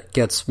something that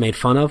gets made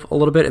fun of a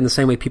little bit in the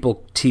same way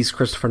people tease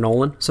Christopher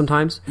Nolan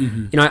sometimes.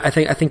 Mm-hmm. I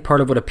think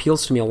part of what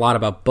appeals to me a lot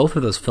about both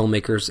of those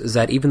filmmakers is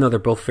that even though they're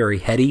both very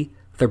heady,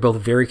 they're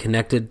both very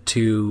connected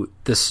to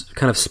this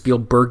kind of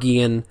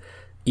Spielbergian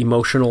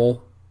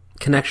emotional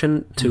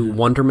connection to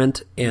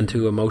wonderment and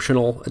to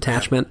emotional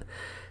attachment.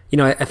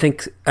 I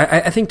think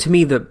to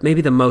me maybe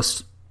the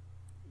most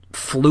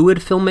fluid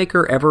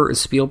filmmaker ever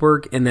is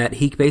Spielberg, in that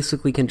he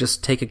basically can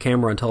just take a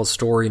camera and tell a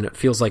story and it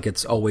feels like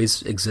it's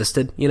always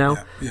existed,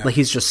 Like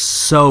he's just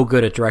so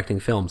good at directing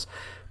films.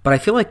 But I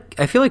feel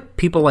like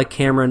people like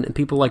Cameron and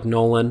people like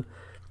Nolan,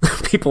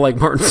 people like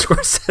Martin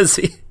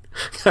Scorsese,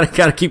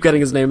 gotta keep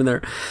getting his name in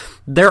there.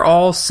 They're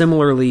all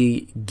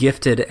similarly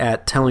gifted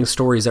at telling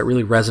stories that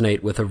really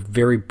resonate with a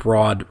very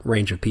broad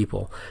range of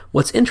people.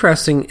 What's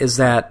interesting is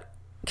that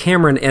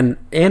Cameron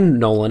and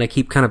Nolan, I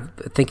keep kind of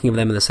thinking of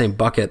them in the same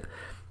bucket,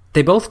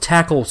 they both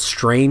tackle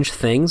strange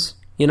things,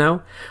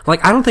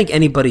 Like, I don't think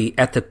anybody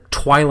at the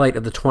twilight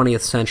of the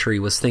 20th century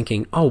was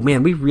thinking, oh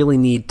man, we really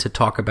need to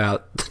talk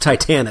about the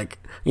Titanic,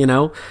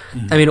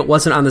 Mm-hmm. I mean, it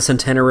wasn't on the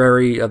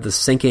centenary of the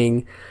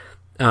sinking.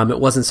 It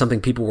wasn't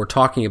something people were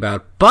talking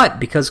about, but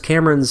because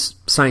Cameron's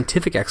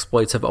scientific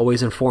exploits have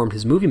always informed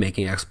his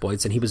movie-making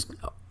exploits, and he was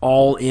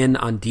all in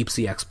on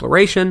deep-sea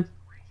exploration,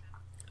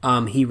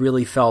 he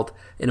really felt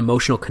an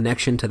emotional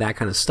connection to that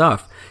kind of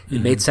stuff.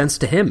 It made sense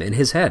to him in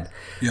his head.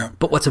 Yeah.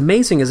 But what's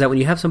amazing is that when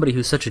you have somebody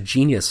who's such a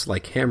genius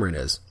like Cameron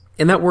is,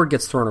 and that word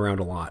gets thrown around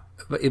a lot,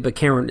 but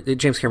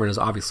James Cameron is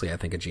obviously, I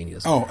think, a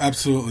genius. Oh,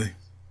 absolutely.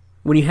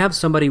 When you have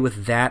somebody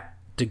with that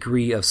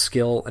degree of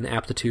skill and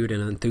aptitude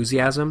and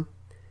enthusiasm,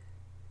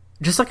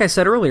 just like I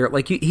said earlier,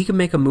 like he could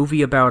make a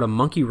movie about a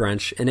monkey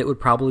wrench, and it would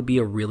probably be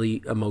a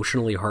really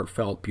emotionally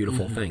heartfelt,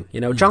 beautiful thing.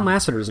 John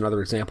Lasseter is another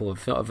example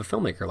of a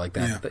filmmaker like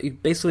that. Yeah.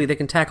 But basically, they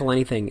can tackle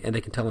anything, and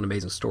they can tell an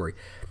amazing story.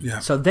 Yeah.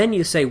 So then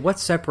you say, what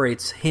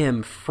separates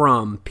him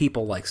from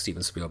people like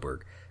Steven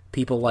Spielberg,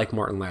 people like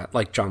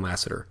like John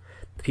Lasseter,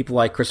 people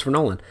like Christopher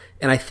Nolan?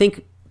 And I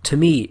think, to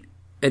me,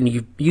 and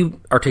you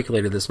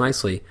articulated this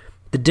nicely,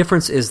 the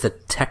difference is the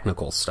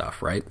technical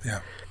stuff, right?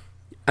 Yeah.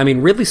 I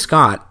mean, Ridley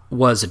Scott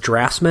was a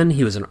draftsman.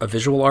 He was a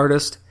visual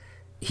artist.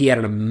 He had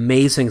an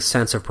amazing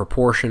sense of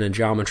proportion and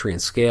geometry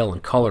and scale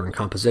and color and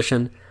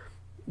composition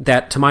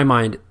that, to my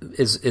mind,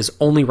 is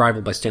only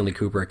rivaled by Stanley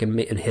Kubrick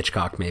and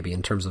Hitchcock, maybe,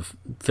 in terms of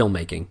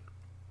filmmaking.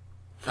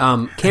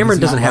 Cameron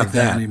doesn't have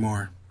that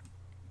anymore.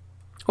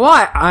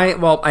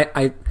 Well,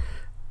 I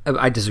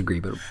disagree,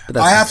 but that's,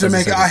 I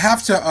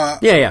have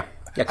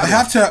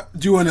to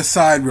do an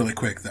aside really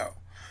quick, though.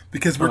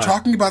 Because we're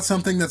talking about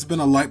something that's been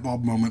a light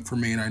bulb moment for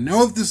me, and I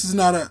know that this is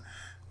not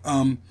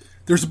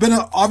there's been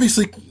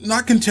obviously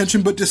not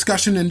contention, but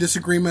discussion and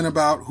disagreement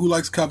about who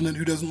likes Covenant,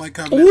 who doesn't like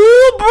Covenant.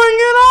 Ooh, bring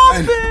it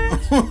on,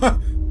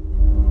 bitch!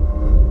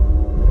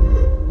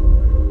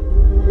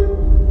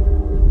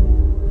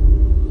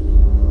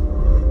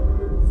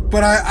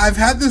 But I've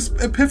had this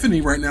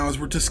epiphany right now as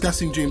we're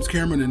discussing James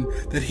Cameron and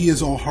that he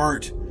is all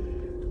heart.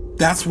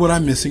 That's what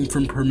I'm missing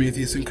from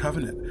Prometheus and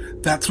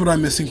Covenant. That's what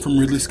I'm missing from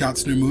Ridley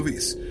Scott's new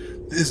movies.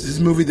 This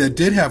movie that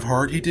did have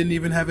heart, he didn't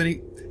even have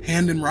any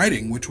hand in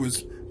writing, which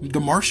was The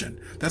Martian.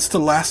 That's the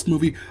last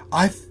movie.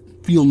 I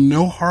feel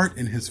no heart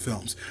in his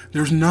films.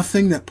 There's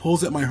nothing that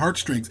pulls at my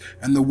heartstrings.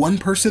 And the one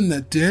person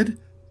that did,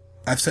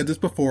 I've said this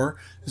before,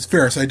 is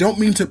Ferris. I don't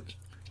mean to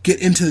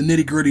get into the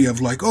nitty-gritty of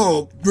like,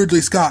 oh,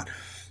 Ridley Scott.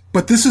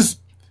 But this is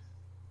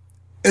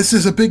this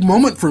is a big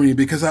moment for me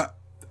because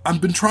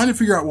I've been trying to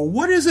figure out, well,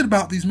 what is it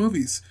about these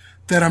movies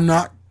that I'm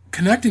not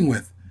connecting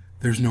with?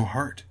 There's no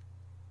heart.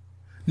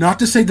 Not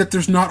to say that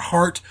there's not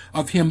heart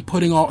of him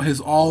putting his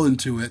all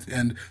into it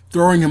and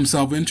throwing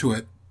himself into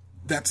it.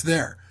 That's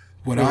there.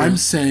 What I'm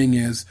saying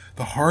is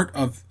the heart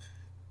of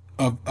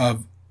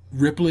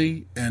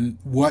Ripley and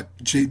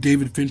what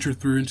David Fincher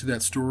threw into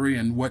that story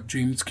and what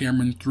James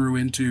Cameron threw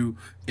into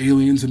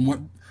Aliens and what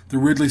the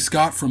Ridley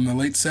Scott from the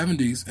late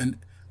 70s and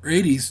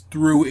 80s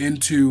threw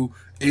into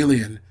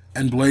Alien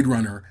and Blade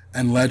Runner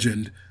and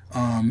Legend,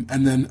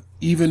 and then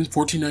even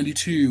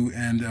 1492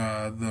 and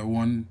the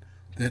one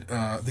that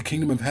The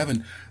Kingdom of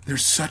Heaven.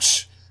 There's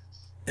such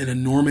an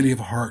enormity of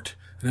heart,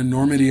 an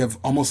enormity of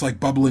almost like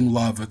bubbling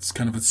love. It's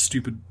kind of a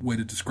stupid way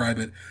to describe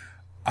it.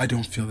 I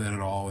don't feel that at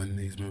all in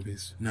these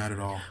movies. Not at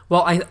all.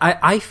 Well,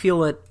 I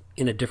feel it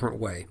in a different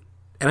way.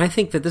 And I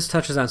think that this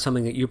touches on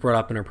something that you brought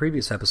up in our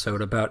previous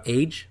episode about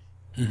age.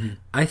 Mm-hmm.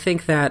 I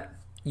think that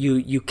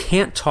you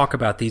can't talk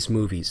about these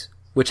movies,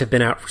 which have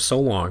been out for so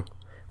long,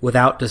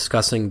 without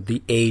discussing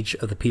the age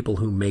of the people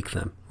who make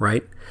them,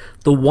 right?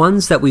 The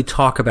ones that we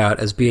talk about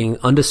as being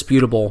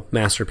undisputable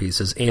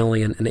masterpieces,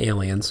 Alien and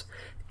Aliens,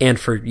 and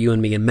for you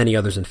and me and many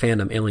others in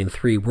fandom, Alien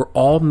 3, were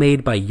all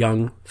made by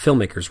young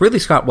filmmakers. Ridley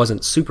Scott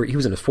wasn't he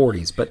was in his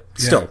 40s, but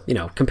still,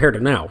 compared to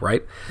now,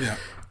 right?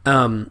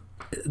 Yeah.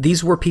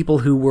 These were people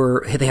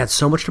who they had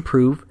so much to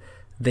prove.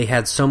 They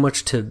had so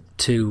much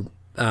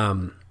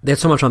they had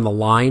so much on the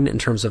line in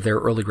terms of their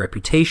early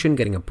reputation,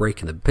 getting a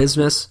break in the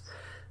business.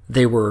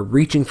 They were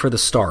reaching for the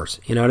stars,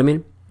 you know what I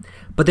mean?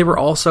 But they were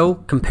also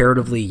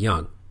comparatively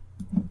young.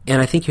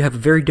 And I think you have a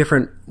very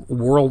different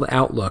world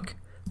outlook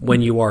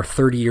when you are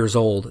 30 years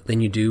old than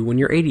you do when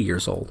you're 80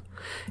 years old.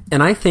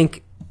 And I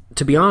think,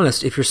 to be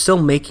honest, if you're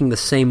still making the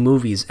same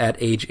movies at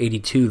age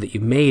 82 that you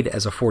made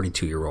as a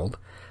 42-year-old,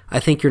 I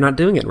think you're not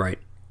doing it right.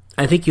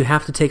 I think you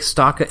have to take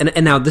stock.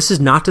 And now, this is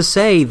not to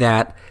say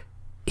that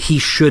he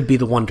should be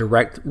the one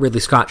Ridley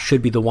Scott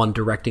should be the one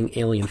directing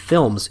Alien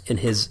films in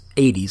his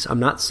 80s. I'm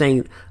not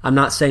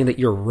saying that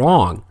you're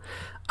wrong.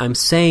 I'm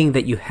saying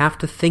that you have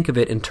to think of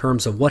it in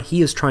terms of what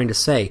he is trying to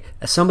say.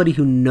 As somebody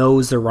who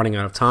knows they're running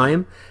out of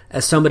time,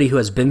 as somebody who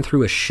has been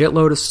through a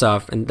shitload of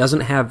stuff and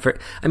doesn't have...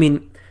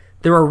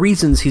 there are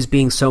reasons he's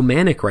being so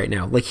manic right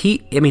now.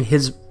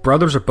 His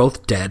brothers are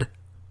both dead,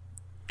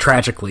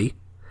 tragically.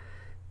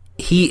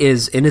 He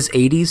is in his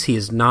 80s. He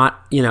is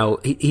not,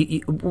 what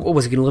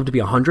was he going to live to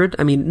be 100?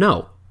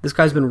 No. This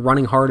guy's been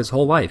running hard his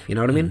whole life, you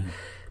know what I mean? Mm-hmm.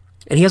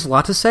 And he has a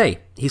lot to say.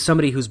 He's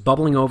somebody who's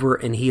bubbling over,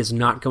 and he is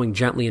not going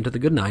gently into the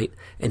good night,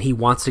 and he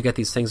wants to get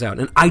these things out.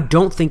 And I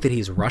don't think that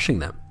he's rushing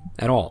them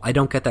at all. I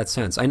don't get that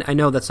sense. I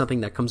know that's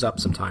something that comes up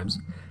sometimes,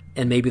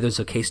 and maybe there's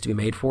a case to be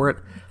made for it.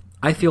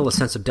 I feel a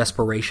sense of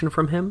desperation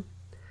from him,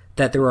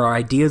 that there are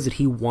ideas that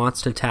he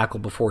wants to tackle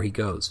before he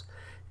goes.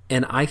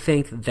 And I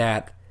think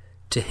that,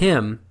 to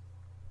him,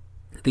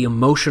 the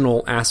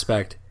emotional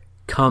aspect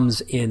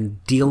comes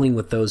in dealing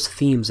with those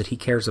themes that he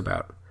cares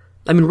about.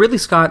 Ridley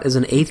Scott is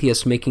an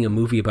atheist making a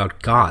movie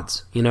about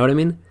gods. You know what I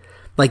mean?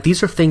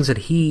 These are things that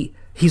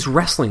he's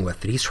wrestling with,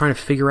 that he's trying to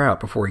figure out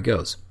before he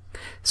goes.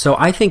 So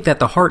I think that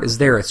the heart is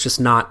there. It's just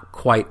not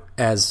quite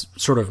as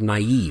sort of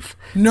naive.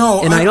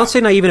 No. And I don't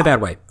say naive in a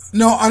bad way.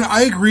 No,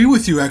 I agree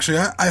with you, actually.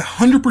 I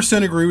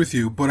 100% agree with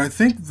you. But I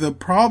think the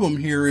problem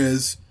here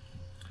is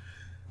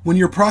when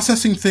you're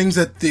processing things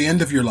at the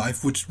end of your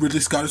life, which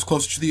Ridley Scott is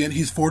closer to the end.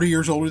 He's 40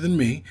 years older than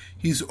me.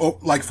 He's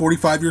like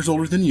 45 years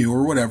older than you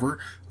or whatever.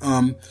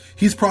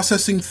 He's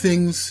processing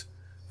things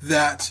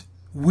that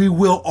we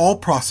will all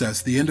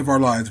process the end of our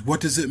lives. What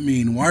does it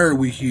mean? Why are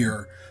we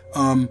here?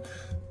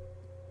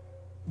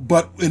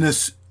 But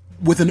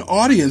with an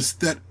audience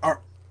that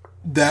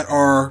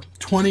are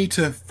 20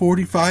 to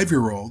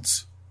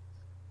 45-year-olds,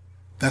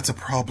 that's a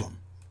problem.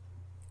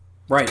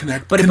 Right.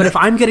 But if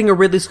I'm getting a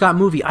Ridley Scott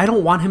movie, I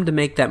don't want him to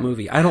make that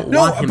movie. I don't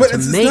want him to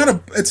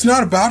make... it's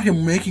not about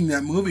him making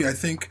that movie. I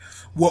think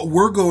what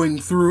we're going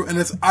through,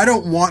 and I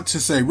don't want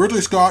to say,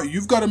 Ridley Scott,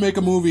 you've got to make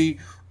a movie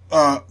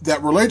that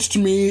relates to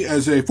me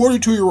as a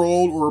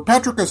 42-year-old, or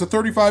Patrick as a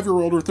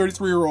 35-year-old or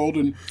 33-year-old,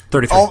 and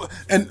 33.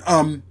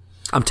 I'm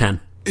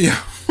 10.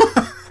 Yeah.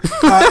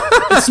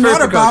 It's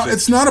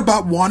not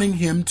about wanting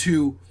him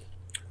to...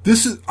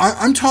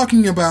 I'm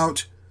talking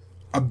about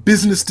a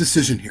business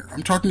decision here.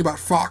 I'm talking about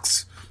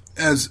Fox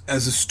as a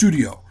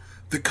studio.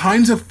 The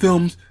kinds of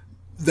films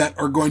that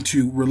are going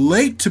to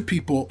relate to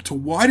people, to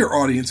wider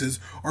audiences,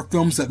 are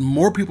films that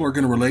more people are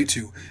going to relate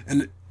to.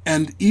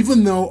 And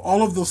even though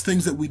all of those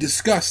things that we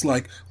discuss,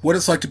 like what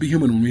it's like to be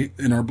human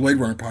in our Blade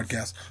Runner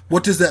podcast,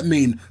 what does that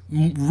mean?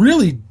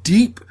 Really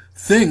deep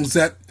things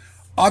that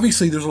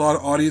obviously there's a lot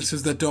of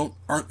audiences that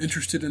aren't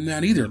interested in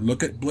that either.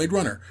 Look at Blade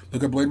Runner.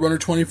 Look at Blade Runner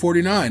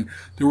 2049.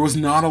 There was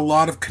not a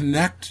lot of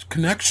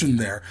connection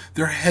there.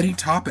 They're heady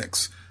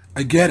topics.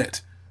 I get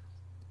it.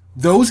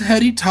 Those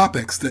heady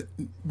topics that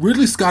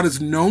Ridley Scott is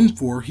known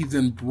for, he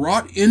then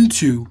brought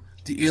into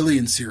the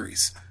Alien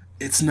series.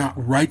 It's not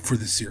right for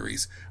the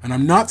series. And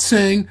I'm not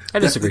saying... I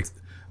disagree.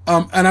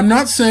 And I'm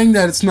not saying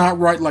that it's not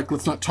right, like,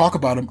 let's not talk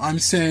about them. I'm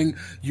saying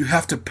you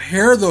have to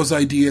pair those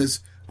ideas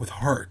with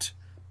heart.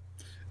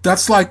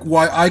 That's like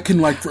why I can,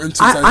 like, for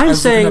instance, I'm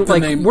saying,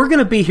 like, we're going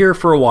to be here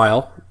for a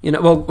while. You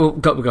know, well,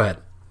 go ahead.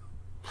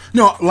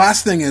 No,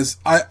 last thing is,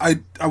 I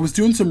was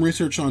doing some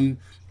research on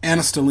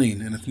Anna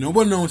Stelline, and if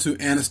nobody knows who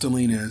Anna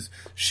Stelline is,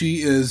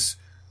 she is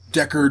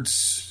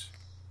Deckard's.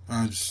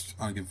 I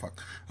don't give a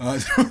fuck. No,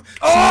 you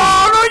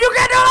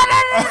can't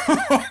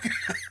do it!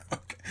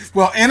 Okay.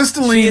 Well, Anna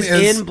Stelline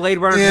is in Blade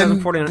Runner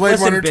 2049. Blade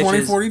Listen, Runner bitches,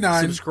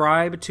 2049.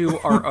 Subscribe to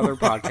our other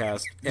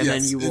podcast, and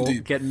Yes, then you will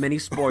indeed. get many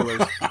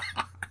spoilers.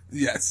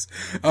 Yes,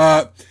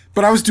 but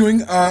I was doing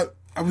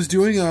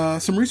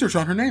some research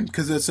on her name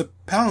because it's a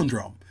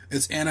palindrome.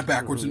 It's Anna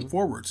backwards and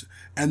forwards.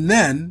 And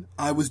then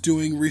I was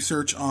doing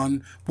research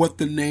on what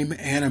the name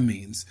Anna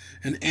means.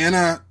 And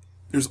Anna,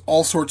 there's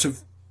all sorts of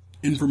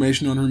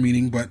information on her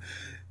meaning, but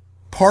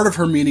part of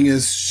her meaning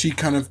is she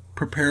kind of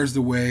prepares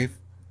the way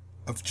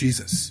of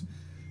Jesus.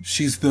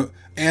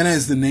 Anna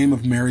is the name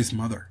of Mary's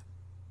mother.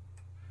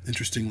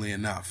 Interestingly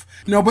enough.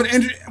 No, but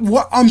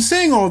what I'm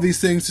saying all of these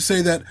things to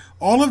say that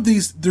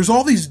there's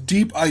all these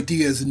deep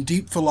ideas and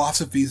deep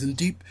philosophies and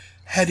deep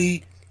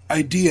heady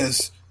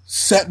ideas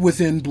set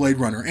within Blade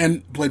Runner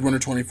and Blade Runner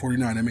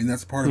 2049. I mean,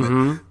 that's part of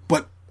it.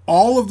 But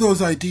all of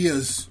those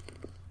ideas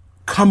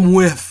come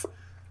with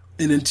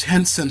an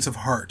intense sense of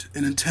heart,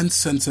 an intense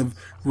sense of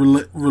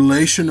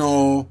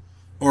relational,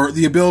 or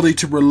the ability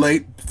to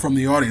relate from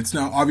the audience.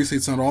 Now, obviously,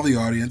 it's not all the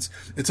audience.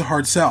 It's a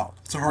hard sell.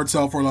 It's a hard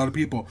sell for a lot of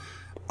people.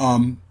 A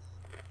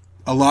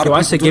lot of people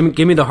I say,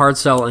 give me the hard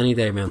sell any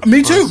day, man.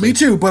 Me too, honestly. Me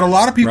too. But a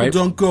lot of people right?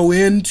 don't go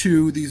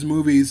into these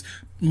movies.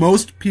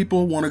 Most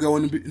people want to go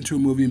into a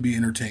movie and be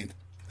entertained.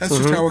 That's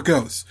just how it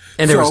goes.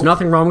 And there's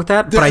nothing wrong with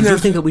that, but I do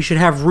think that we should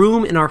have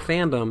room in our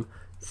fandom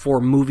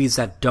for movies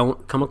that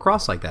don't come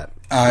across like that.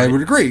 I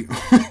would agree.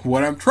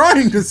 What I'm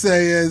trying to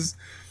say is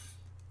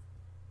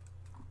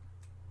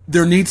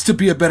there needs to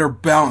be a better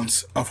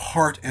balance of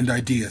heart and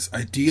ideas.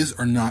 Ideas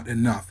are not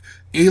enough.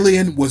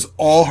 Alien was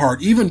all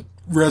heart. Even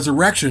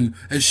Resurrection,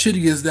 as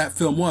shitty as that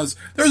film was,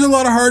 there's a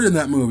lot of heart in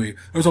that movie.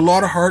 There's a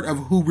lot of heart of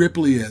who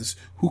Ripley is,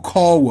 who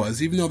Call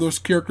was, even though those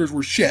characters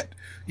were shit.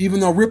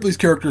 Even though Ripley's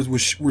characters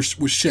was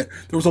shit.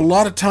 There was a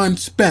lot of time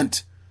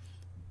spent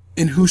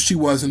in who she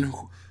was and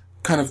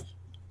kind of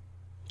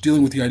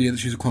dealing with the idea that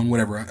she's a clone,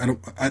 whatever.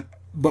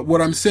 But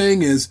what I'm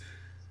saying is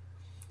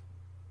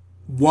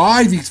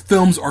why these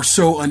films are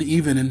so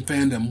uneven in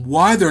fandom,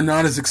 why they're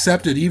not as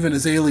accepted even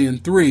as Alien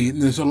 3,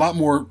 and there's a lot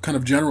more kind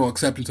of general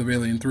acceptance of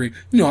Alien 3.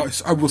 You know,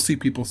 I will see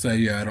people say,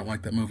 yeah, I don't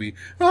like that movie.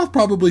 And I'll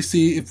probably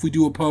see, if we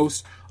do a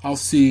post, I'll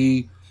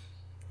see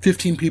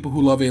 15 people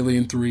who love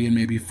Alien 3 and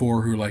maybe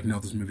 4 who are like, no,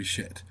 this movie's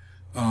shit.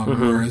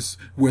 Whereas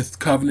with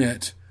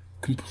Covenant,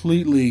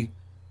 completely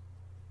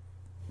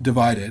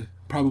divided,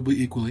 probably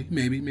equally,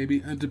 maybe,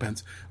 it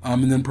depends.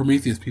 And then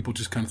Prometheus, people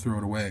just kind of throw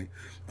it away.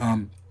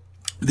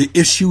 The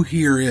issue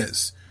here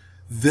is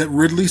that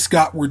Ridley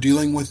Scott we're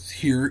dealing with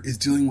here is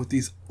dealing with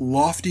these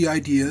lofty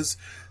ideas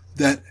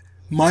that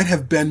might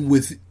have been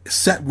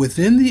set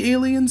within the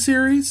Alien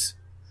series,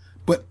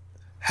 but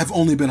have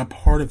only been a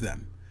part of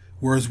them.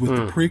 Whereas with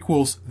the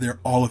prequels, they're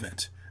all of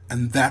it.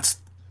 And that's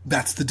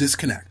the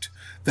disconnect.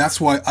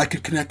 That's why I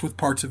could connect with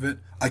parts of it.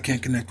 I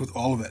can't connect with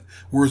all of it.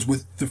 Whereas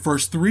with the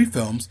first 3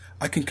 films,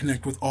 I can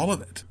connect with all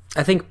of it.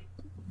 I think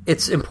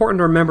it's important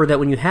to remember that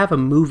when you have a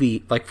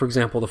movie, like, for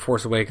example, The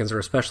Force Awakens or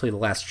especially The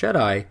Last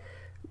Jedi,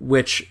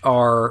 which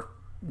are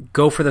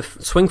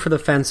swing for the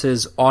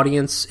fences,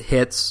 audience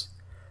hits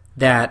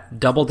that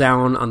double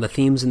down on the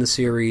themes in the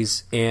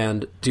series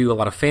and do a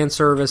lot of fan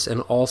service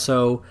and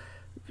also,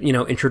 you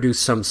know, introduce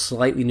some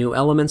slightly new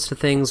elements to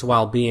things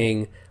while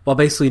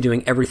basically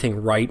doing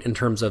everything right in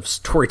terms of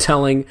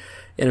storytelling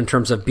and in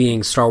terms of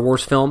being Star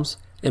Wars films,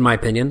 in my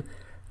opinion.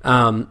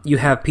 You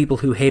have people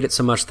who hate it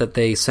so much that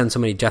they send so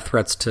many death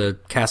threats to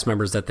cast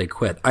members that they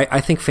quit.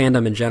 I think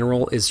fandom in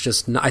general is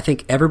just... I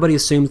think everybody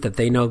assumes that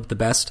they know the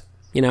best,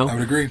 you know? I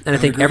would agree. And I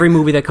think every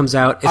movie that comes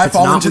out... I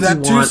fall into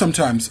that too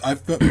sometimes. I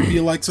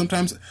feel like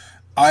sometimes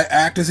I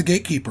act as a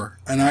gatekeeper,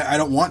 and I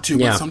don't want to,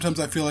 but sometimes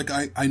I feel like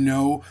I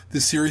know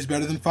the series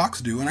better than Fox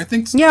do, and I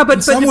think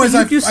in some ways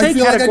you say I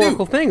feel categorical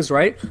like I do. things,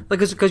 right? Like,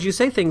 because you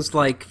say things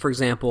like, for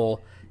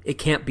example... It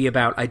can't be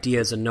about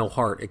ideas and no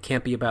heart. It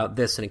can't be about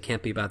this and it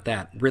can't be about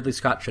that. Ridley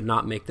Scott should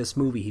not make this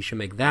movie. He should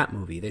make that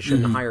movie. They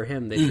shouldn't hire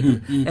him. They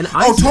shouldn't. And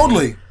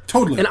totally.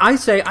 And I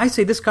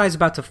say this guy's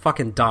about to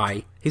fucking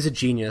die. He's a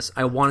genius.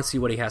 I want to see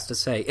what he has to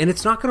say. And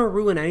it's not going to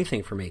ruin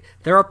anything for me.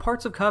 There are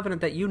parts of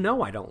Covenant that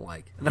I don't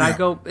like. That I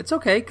go, it's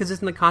okay, because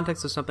it's in the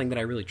context of something that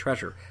I really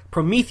treasure.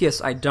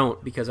 Prometheus, I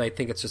don't, because I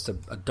think it's just a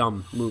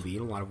dumb movie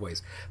in a lot of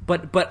ways.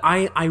 But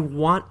I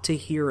want to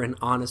hear an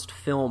honest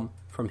film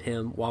from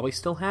him while we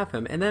still have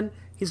him. And then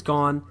he's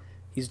gone.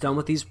 He's done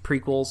with these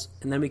prequels,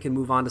 and then we can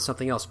move on to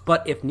something else.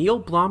 But if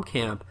Neil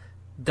Blomkamp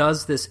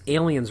does this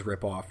Aliens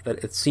ripoff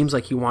that it seems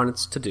like he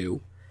wants to do,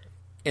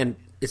 and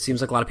it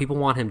seems like a lot of people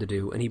want him to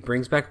do, and he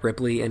brings back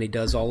Ripley, and he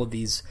does all of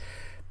these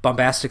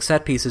bombastic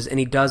set pieces, and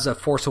he does a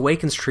Force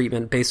Awakens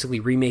treatment, basically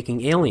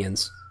remaking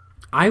Aliens,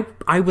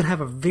 I would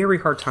have a very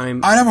hard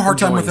time. I'd have a hard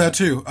time with enjoying that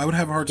too. I would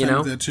have a hard time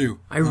with that too.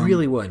 I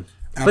really would.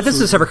 But this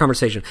is a separate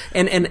conversation.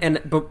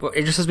 But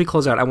just as we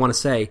close out, I want to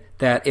say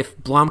that if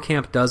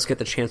Blomkamp does get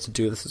the chance to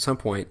do this at some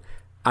point,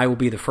 I will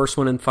be the first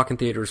one in fucking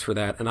theaters for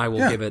that, and I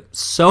will give it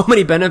so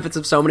many benefits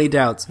of so many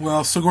doubts.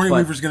 Well, Sigourney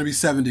Weaver's going to be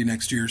 70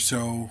 next year,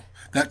 so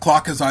that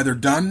clock is either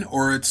done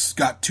or it's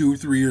got 2 or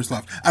 3 years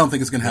left. I don't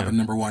think it's going to happen,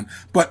 number one.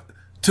 But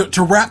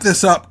to wrap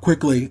this up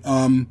quickly,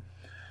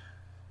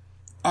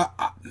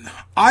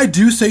 I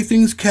do say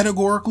things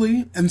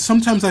categorically, and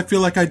sometimes I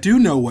feel like I do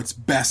know what's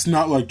best.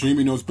 Not like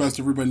Jamie knows best,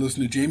 everybody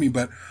listen to Jamie,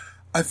 but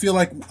I feel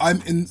like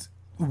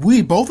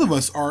both of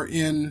us are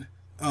in,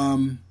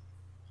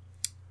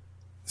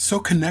 so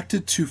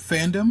connected to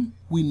fandom.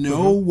 We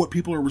know what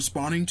people are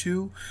responding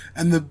to.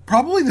 And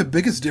probably the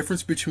biggest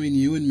difference between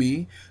you and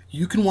me,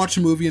 you can watch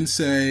a movie and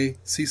see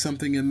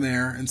something in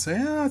there and say,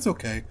 it's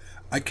okay.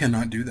 I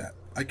cannot do that.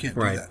 I can't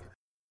do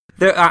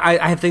that.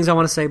 I have things I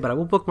want to say, but I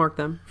will bookmark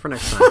them for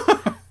next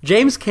time.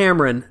 James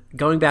Cameron,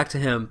 going back to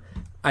him,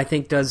 I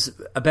think does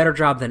a better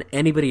job than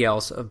anybody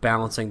else of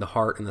balancing the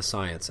heart and the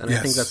science. And I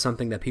think that's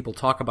something that people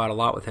talk about a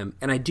lot with him.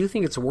 And I do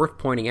think it's worth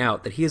pointing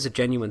out that he is a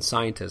genuine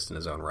scientist in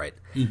his own right.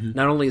 Mm-hmm.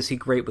 Not only is he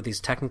great with these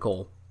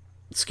technical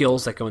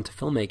skills that go into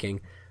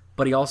filmmaking,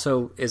 but he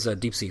also is a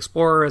deep-sea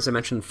explorer, as I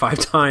mentioned 5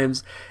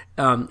 times.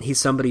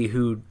 He's somebody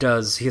who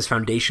he has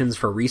foundations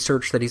for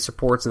research that he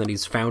supports and that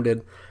he's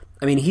founded.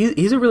 I mean,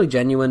 he's a really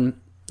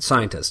genuine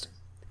scientist.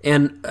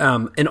 And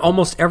in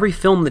almost every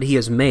film that he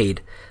has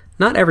made,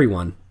 not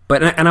everyone,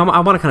 but I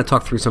want to kind of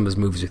talk through some of his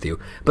movies with you,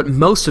 but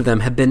most of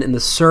them have been in the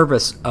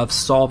service of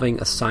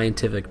solving a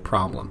scientific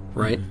problem,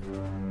 right?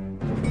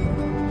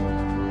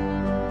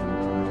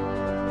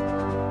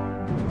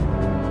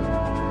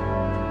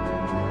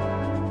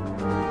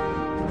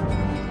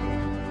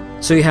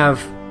 So you have,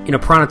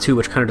 Piranha 2,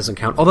 which kind of doesn't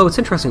count. Although it's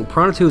interesting,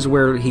 Piranha 2 is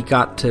where he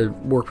got to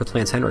work with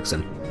Lance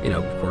Henriksen,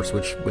 of course,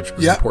 which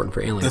was important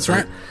for Aliens. That's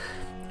right.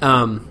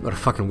 What a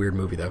fucking weird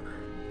movie, though.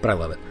 But I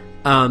love it.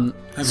 I haven't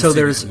seen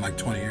it in like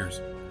 20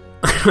 years.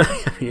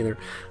 Either.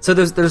 So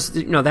there's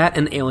that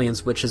and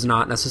Aliens, which is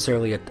not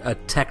necessarily a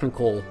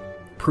technical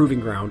proving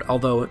ground,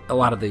 although a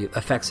lot of the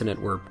effects in it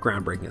were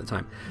groundbreaking at the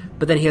time.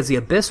 But then he has The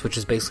Abyss, which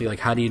is basically like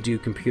how do you do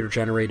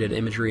computer-generated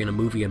imagery in a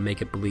movie and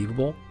make it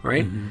believable,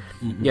 right?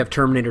 Mm-hmm, mm-hmm. You have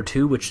Terminator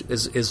 2, which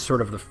is sort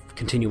of the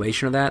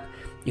continuation of that.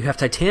 You have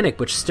Titanic,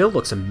 which still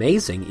looks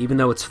amazing, even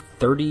though it's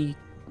 20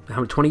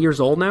 years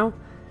old now?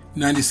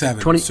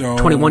 97.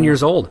 21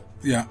 years old.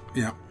 Yeah,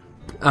 yeah.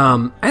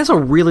 That's a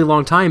really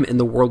long time in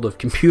the world of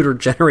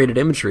computer-generated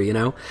imagery,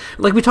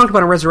 Like we talked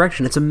about in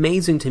Resurrection, it's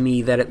amazing to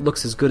me that it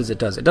looks as good as it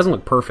does. It doesn't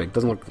look perfect,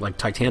 doesn't look like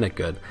Titanic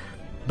good,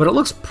 but it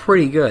looks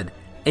pretty good.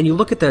 And you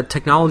look at the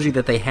technology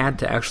that they had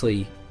to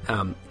actually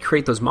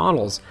create those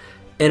models,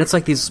 and it's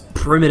like these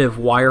primitive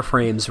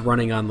wireframes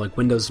running on like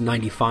Windows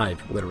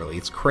 95, literally.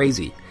 It's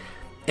crazy.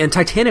 And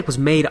Titanic was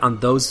made on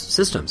those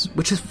systems,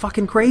 which is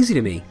fucking crazy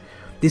to me.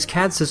 These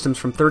CAD systems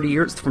from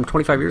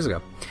 25 years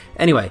ago.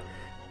 Anyway,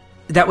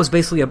 that was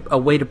basically a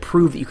way to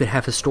prove that you could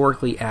have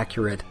historically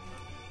accurate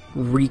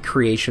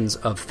recreations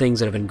of things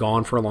that have been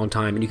gone for a long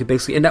time, and you could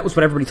basically, and that was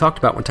what everybody talked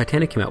about when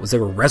Titanic came out, was they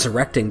were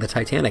resurrecting the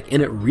Titanic,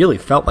 and it really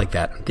felt like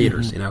that in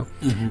theaters,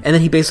 Mm-hmm. And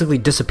then he basically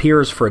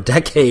disappears for a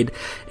decade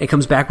and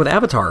comes back with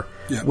Avatar,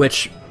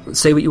 which,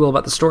 say what you will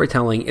about the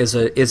storytelling,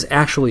 is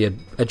actually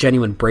a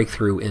genuine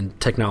breakthrough in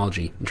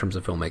technology in terms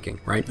of filmmaking,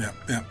 right? Yeah,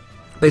 yeah.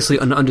 Basically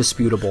an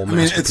undisputable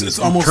masterpiece it's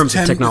almost in terms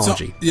of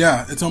technology.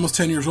 It's almost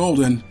 10 years old,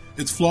 and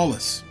it's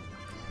flawless.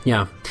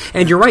 Yeah.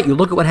 And you're right, you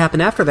look at what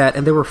happened after that,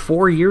 and there were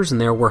 4 years in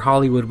there where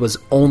Hollywood was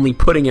only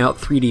putting out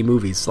 3D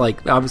movies.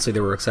 Like, obviously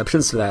there were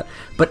exceptions to that,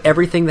 but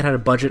everything that had a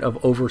budget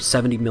of over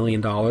 $70 million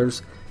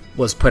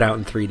was put out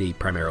in 3D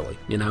primarily,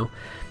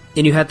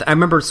 And you had, I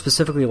remember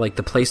specifically, like,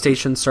 the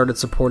PlayStation started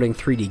supporting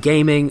 3D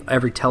gaming,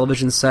 every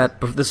television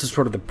set, but this is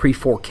sort of the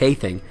pre-4K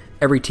thing.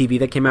 Every TV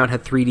that came out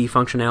had 3D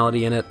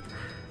functionality in it.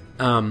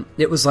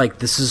 It was like,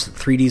 this is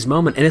 3D's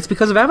moment, and it's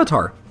because of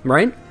Avatar,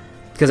 right?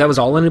 Because that was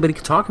all anybody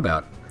could talk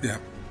about. Yeah.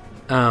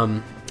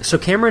 So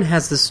Cameron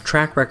has this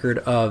track record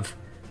of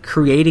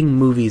creating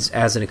movies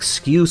as an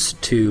excuse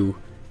to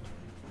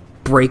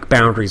break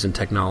boundaries in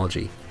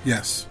technology.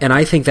 Yes. And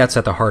I think that's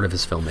at the heart of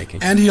his filmmaking.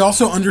 And he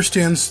also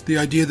understands the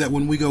idea that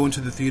when we go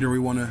into the theater, we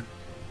want to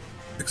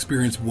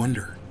experience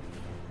wonder.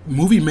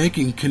 Movie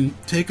making can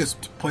take us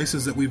to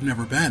places that we've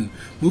never been.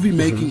 Movie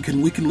making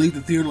we can leave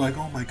the theater like,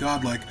 oh my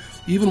God, like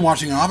even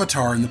watching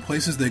Avatar and the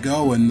places they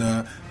go and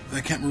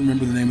I can't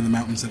remember the name of the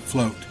mountains that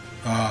float.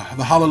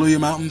 The Hallelujah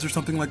Mountains or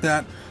something like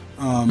that.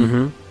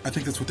 I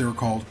think that's what they were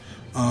called.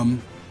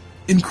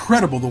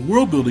 Incredible. The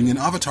world building in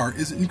Avatar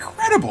is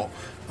incredible.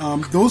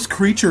 Those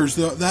creatures,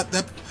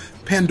 that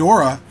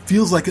Pandora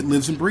feels like it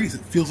lives and breathes.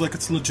 It feels like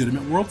it's a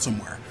legitimate world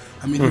somewhere.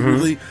 I mean, he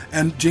really,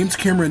 and James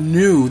Cameron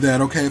knew that,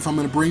 okay, if I'm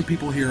going to bring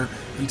people here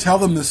and tell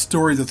them this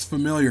story that's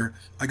familiar,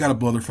 I got to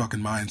blow their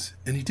fucking minds.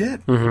 And he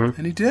did.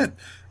 And he did.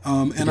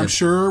 I'm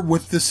sure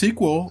with the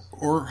sequel,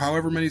 or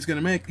however many he's going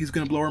to make, he's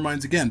going to blow our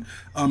minds again.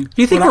 Do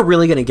you think we're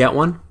really going to get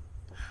one?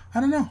 I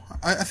don't know.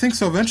 I think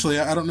so eventually.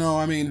 I don't know.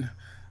 I mean,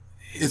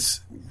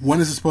 when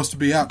is it supposed to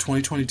be out?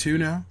 2022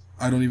 now?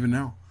 I don't even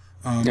know.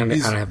 I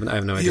have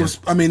no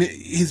idea.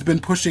 He's been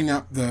pushing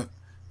up the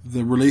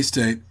release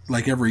date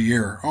like every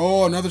year.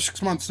 Oh, another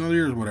 6 months, another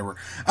year, whatever.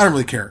 I don't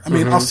really care. I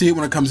mean, I'll see it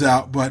when it comes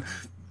out, but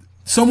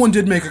someone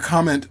did make a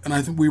comment, and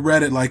I think we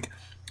read it, like,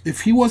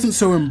 if he wasn't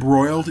so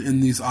embroiled in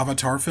these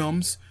Avatar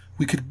films,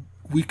 we could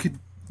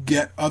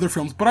get other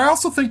films. But I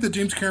also think that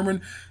James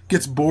Cameron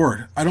gets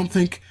bored. I don't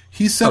think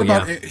he said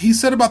about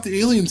the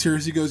Alien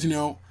series. He goes,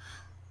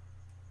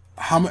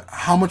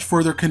 how much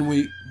further can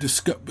we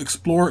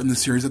explore in the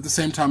series? At the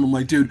same time, I'm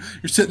like, dude,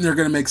 you're sitting there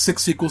going to make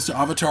 6 sequels to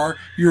Avatar.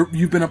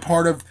 You've been a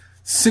part of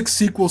 6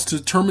 sequels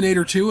to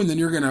Terminator 2, and then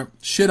you're going to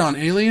shit on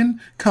Alien?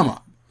 Come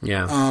on.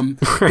 Yeah.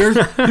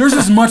 There's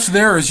as much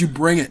there as you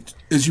bring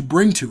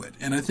to it.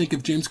 And I think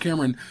if James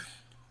Cameron,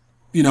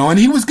 and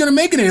he was going to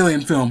make an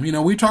Alien film, we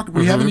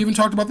haven't even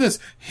talked about this.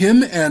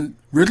 Him and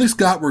Ridley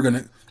Scott were going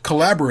to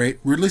collaborate.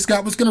 Ridley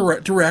Scott was going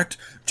to direct.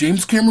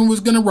 James Cameron was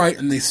going to write,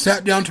 and they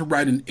sat down to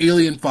write an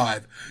Alien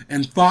 5.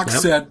 And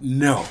Fox said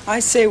no. I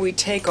say we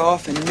take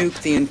off and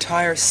nuke the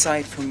entire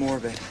site from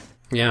orbit.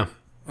 Yeah.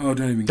 Oh,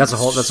 don't even. That's a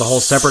whole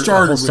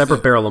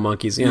separate barrel of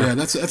monkeys. Yeah. Yeah,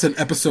 that's an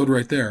episode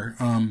right there.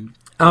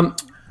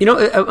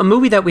 A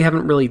movie that we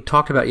haven't really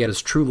talked about yet is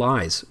True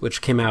Lies,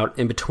 which came out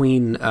in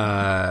between.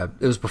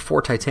 It was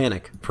before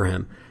Titanic for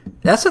him.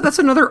 That's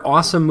another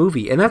awesome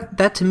movie, and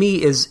that to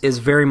me is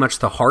very much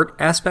the heart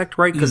aspect,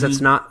 right? Because it's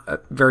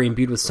not very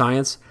imbued with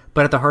science,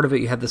 but at the heart of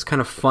it, you have this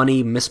kind of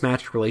funny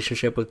mismatched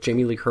relationship with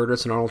Jamie Lee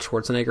Curtis and Arnold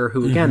Schwarzenegger,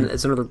 who again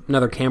is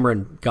another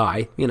Cameron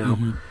guy,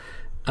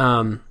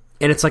 and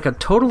it's like a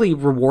totally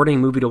rewarding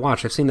movie to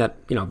watch. I've seen that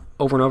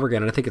over and over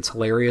again, and I think it's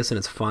hilarious and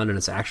it's fun and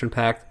it's action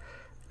packed.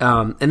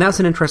 And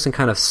that's an interesting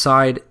kind of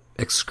side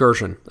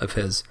excursion of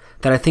his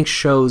that I think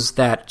shows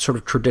that sort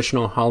of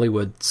traditional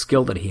Hollywood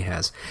skill that he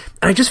has.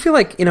 And I just feel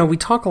like, we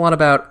talk a lot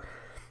about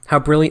how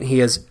brilliant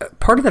he is.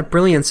 Part of that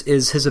brilliance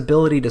is his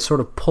ability to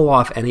sort of pull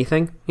off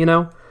anything,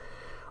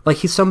 Like,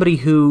 he's somebody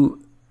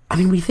who,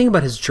 when you think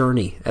about his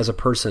journey as a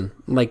person,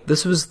 like,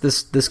 this was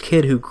this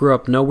kid who grew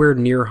up nowhere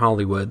near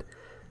Hollywood,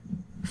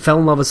 fell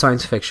in love with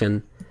science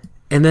fiction,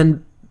 and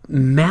then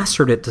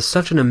mastered it to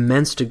such an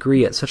immense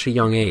degree at such a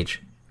young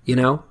age.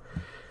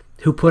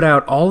 Who put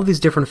out all of these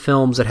different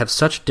films that have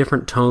such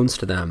different tones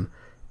to them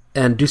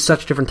and do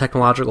such different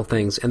technological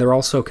things, and they're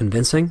all so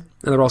convincing,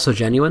 and they're all so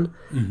genuine.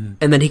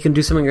 And then he can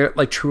do something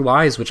like True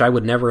Lies, which I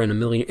would never in a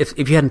million...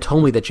 If you hadn't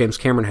told me that James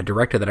Cameron had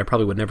directed that, I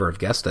probably would never have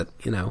guessed it,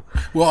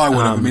 Well, I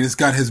would have. It's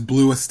got his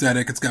blue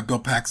aesthetic, it's got Bill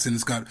Paxton,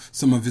 it's got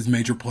some of his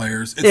major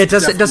players. It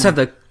does have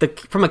the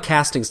from a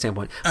casting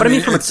standpoint. But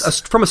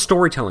from a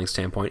storytelling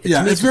standpoint,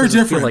 it's very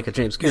different. Feel like a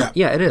James Cameron.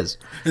 Yeah, it is.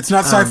 It's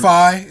not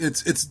sci-fi,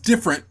 it's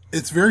different.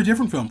 It's a very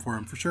different film for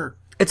him, for sure.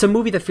 It's a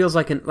movie that feels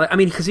like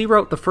because he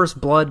wrote the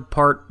First Blood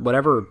part,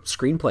 whatever,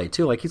 screenplay,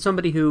 too. Like, he's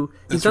somebody who,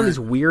 he's done these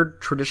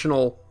weird,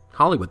 traditional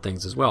Hollywood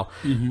things as well.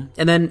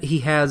 And then he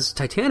has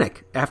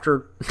Titanic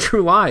after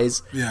True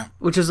Lies,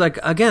 which is, like,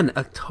 again,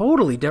 a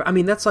totally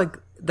different, that's like,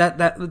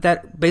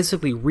 that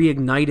basically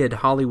reignited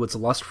Hollywood's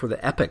lust for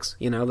the epics,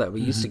 that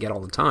we used to get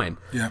all the time.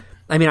 Yeah.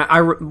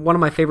 One of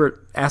my favorite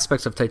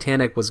aspects of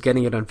Titanic was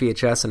getting it on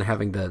VHS and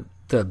having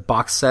the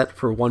box set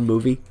for one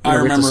movie. I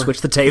remember. We had to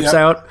switch the tapes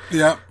out.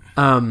 Yeah.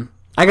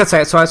 I got to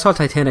say, so I saw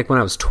Titanic when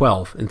I was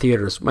 12 in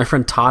theaters. My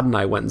friend Todd and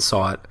I went and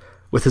saw it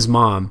with his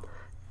mom,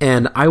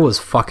 and I was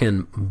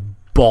fucking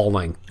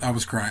bawling. I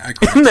was crying. I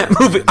cried in that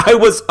movie. I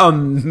was a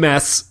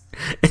mess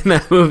in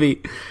that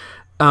movie.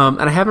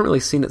 And I haven't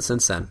really seen it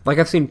since then. Like,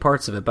 I've seen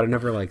parts of it, but I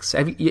never,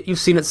 you've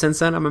seen it since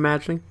then, I'm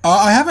imagining?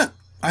 I haven't.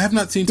 I have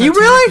not seen Titanic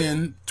really?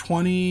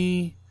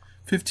 in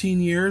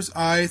 15 years.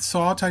 I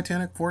saw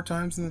Titanic 4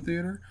 times in the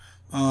theater.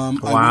 I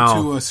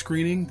went to a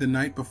screening the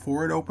night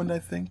before it opened, I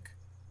think.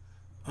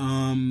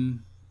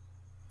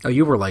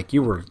 You were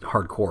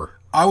hardcore.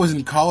 I was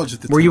in college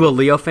at the time. Were you a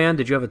Leo fan?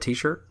 Did you have a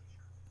t-shirt?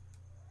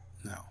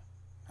 No.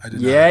 I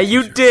did not. Yeah,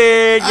 you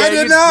did. I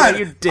did not. Yeah,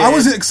 you did. I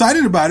was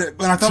excited about it,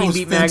 but I thought it was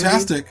Beat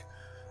fantastic.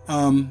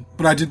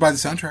 But I did buy the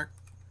soundtrack.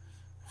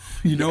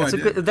 I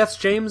did. That's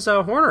James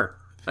Horner.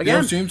 Again, it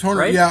was James Horner.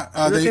 Right? Yeah.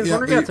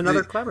 It's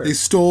another collaborator. They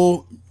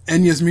stole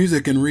Enya's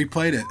music and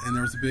replayed it, and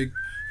there was a big...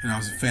 I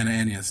was a fan of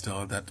Enya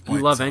still at that point.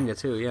 You love Enya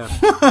too, yeah.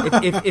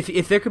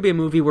 if there could be a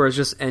movie where it's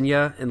just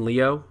Enya and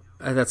Leo,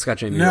 that's got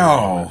Jamie.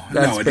 No,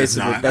 that's it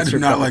basically not. that's I your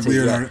do not like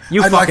Leonardo. Yeah.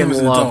 You fucking love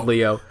adult.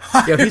 Leo.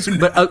 Yeah, he's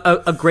but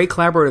a great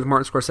collaborator with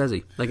Martin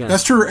Scorsese. Again,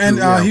 that's true,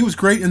 and he was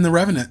great in The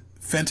Revenant.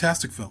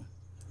 Fantastic film.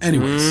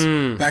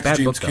 Anyways, back to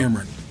James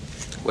Cameron.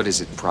 What is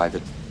it,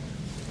 private?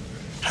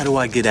 How do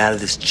I get out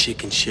of this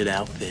chicken shit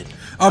outfit?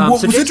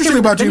 What's interesting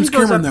about James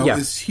Cameron, though,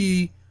 is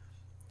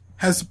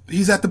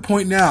he's at the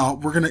point now,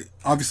 we're going to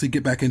obviously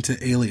get back into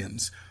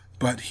Aliens,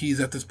 but he's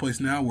at this place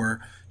now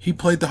where he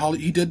played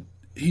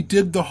he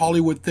did the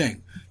Hollywood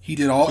thing. He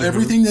did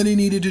everything that he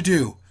needed to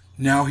do.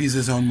 Now he's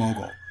his own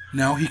mogul.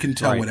 Now he can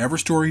tell whatever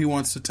story he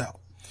wants to tell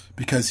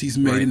because he's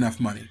made enough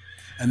money.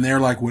 And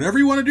they're like, whatever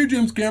you want to do,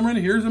 James Cameron,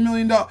 here's $1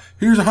 million.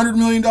 Here's $100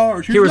 million.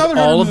 Here's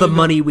another all of the $100 million.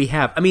 money we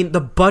have. I mean, the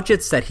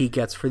budgets that he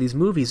gets for these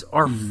movies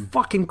are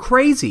fucking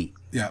crazy.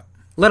 Yeah.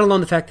 Let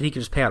alone the fact that he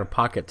can just pay out of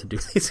pocket to do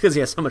these because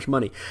he has so much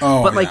money.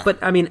 Oh, but yeah.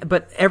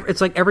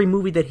 It's like every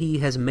movie that he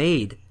has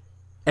made,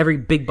 every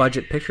big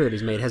budget picture that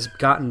he's made has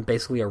gotten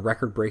basically a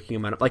record breaking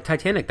amount of, like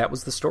Titanic. That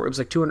was the story. It was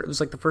like $200. It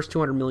was like the first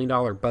 $200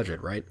 million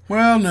budget, right?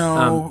 Well,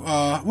 no.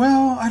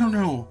 I don't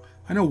know.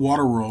 I know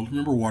Waterworld.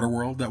 Remember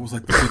Waterworld? That was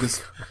like the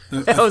biggest.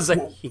 That was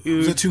a huge.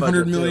 Was it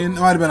 200 million? It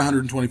might have been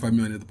 125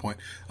 million at the point.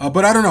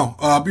 But I don't know.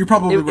 You're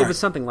probably right. It was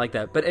something like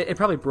that. But it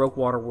probably broke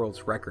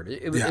Waterworld's record.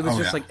 It was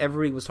just like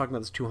everybody was talking about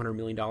this $200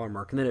 million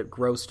mark, and then it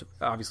grossed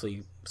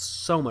obviously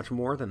so much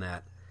more than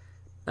that.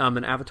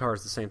 And Avatar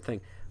is the same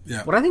thing.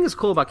 Yeah. What I think is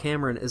cool about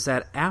Cameron is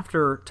that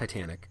after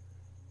Titanic,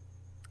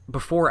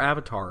 before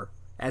Avatar,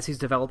 as he's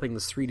developing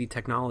this 3D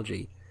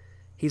technology,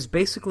 he's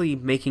basically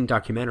making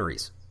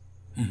documentaries.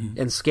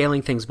 Mm-hmm. And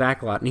scaling things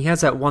back a lot. And he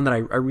has that one that I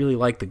really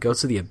like, the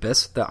Ghosts of the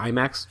Abyss, the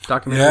IMAX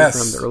documentary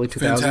from the early 2000s.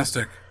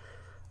 Fantastic.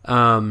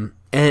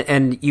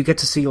 And you get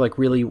to see like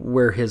really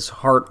where his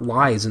heart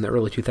lies in the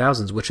early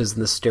 2000s, which is in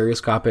the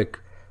stereoscopic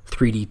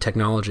 3D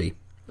technology.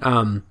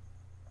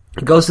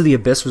 Ghosts of the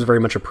Abyss was very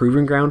much a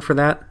proving ground for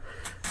that,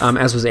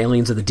 as was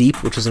Aliens of the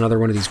Deep, which is another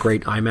one of these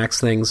great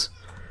IMAX things.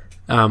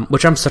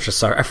 Which I'm such a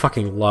sucker. I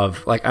fucking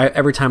love. Like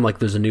every time like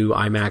there's a new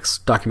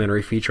IMAX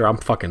documentary feature, I'm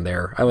fucking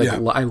there. I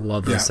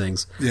love those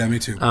things. Yeah, me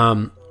too.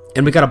 And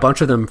we got a bunch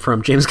of them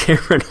from James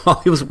Cameron while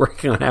he was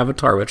working on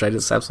Avatar, which I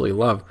just absolutely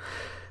love.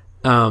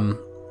 And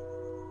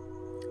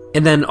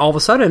then all of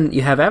a sudden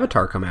you have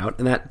Avatar come out,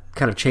 and that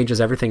kind of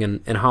changes everything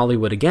in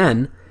Hollywood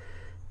again.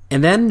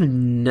 And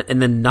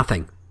then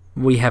nothing.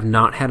 We have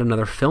not had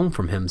another film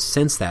from him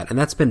since that, and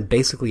that's been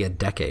basically a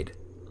decade,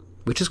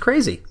 which is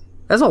crazy.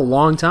 That's a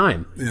long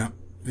time. Yeah,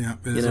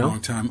 it is a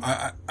long time.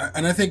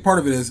 And I think part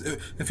of it is,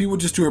 if he would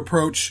just to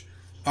approach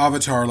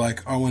Avatar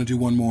like, I want to do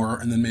one more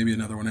and then maybe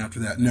another one after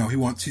that. No,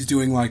 he's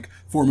doing like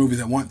 4 movies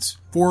at once.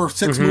 4 or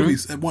 6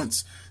 movies at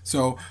once.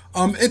 So,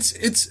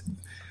 it's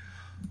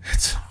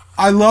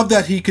I love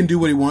that he can do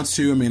what he wants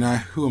to. I mean,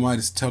 who am I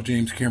to tell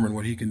James Cameron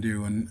what he can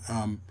do? And,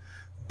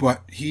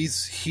 but he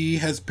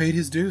has paid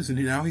his dues, and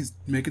now he's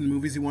making the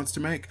movies he wants to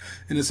make.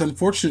 And it's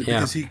unfortunate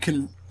because he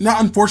can... Not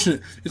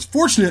unfortunate. It's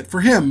fortunate for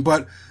him,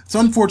 but it's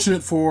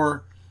unfortunate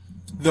for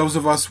those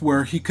of us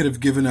where he could have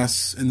given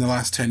us, in the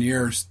last 10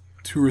 years,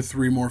 2 or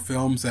 3 more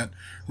films that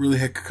really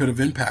could have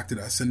impacted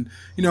us. And,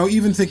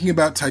 even thinking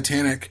about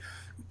Titanic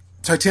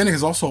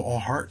is also all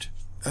heart.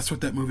 That's what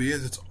that movie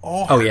is. It's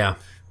all heart. Oh, yeah.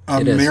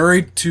 It is.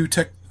 Married to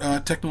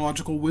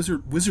technological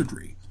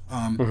wizardry.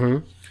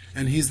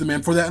 And he's the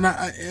man for that. And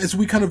as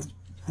we kind of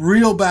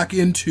reel back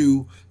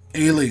into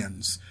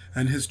Aliens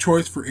and his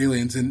choice for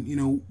Aliens,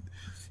 and,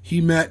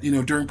 he met,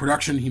 during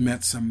production,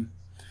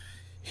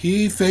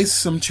 he faced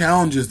some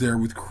challenges there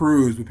with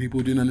crews, with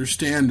people who didn't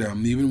understand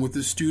him, even with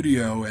the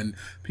studio and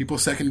people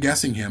second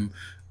guessing him.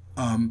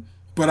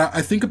 But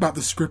I think about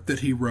the script that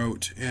he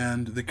wrote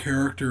and the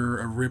character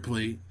of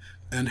Ripley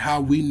and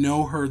how we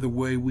know her the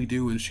way we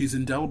do. And she's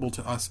indelible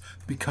to us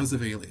because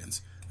of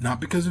Aliens,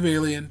 not because of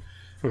Alien.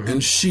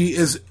 And she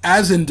is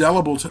as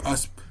indelible to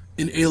us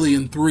in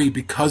Alien 3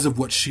 because of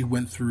what she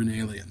went through in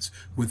Aliens.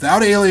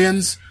 Without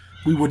Aliens,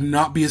 we would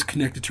not be as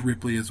connected to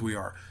Ripley as we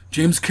are.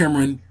 James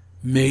Cameron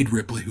made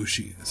Ripley who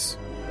she is.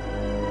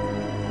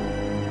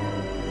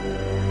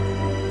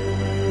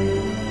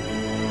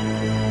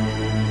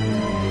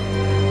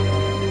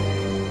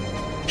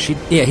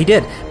 He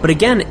did. But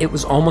again, it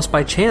was almost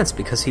by chance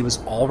because he was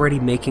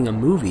already making a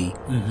movie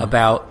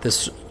about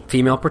this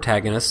female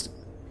protagonist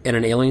and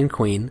an alien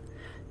queen.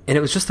 And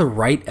it was just the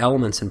right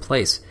elements in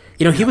place.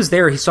 He was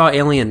there, he saw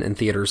Alien in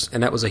theaters,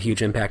 and that was a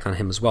huge impact on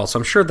him as well. So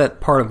I'm sure that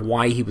part of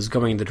why he was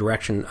going in the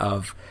direction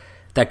of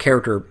that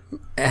character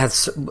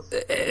has,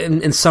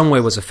 in some way,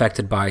 was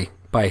affected by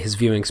his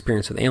viewing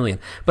experience with Alien.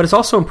 But it's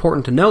also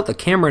important to note that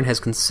Cameron has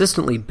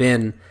consistently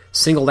been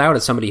singled out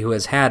as somebody who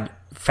has had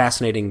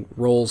fascinating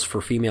roles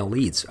for female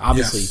leads.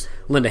 Obviously,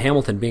 Linda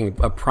Hamilton being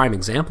a prime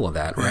example of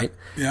that, right?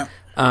 Yeah.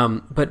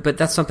 But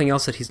that's something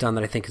else that he's done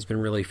that I think has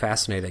been really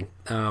fascinating.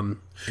 And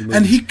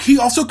he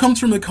also comes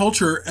from the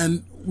culture,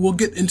 and we'll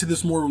get into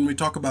this more when we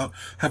talk about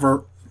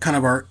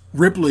our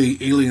Ripley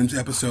Aliens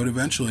episode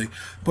eventually.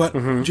 But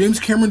James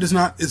Cameron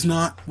was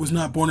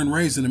not born and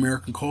raised in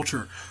American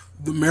culture.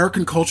 The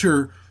American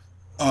culture,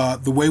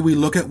 the way we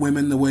look at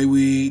women, the way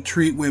we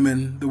treat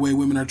women, the way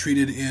women are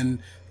treated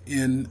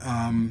in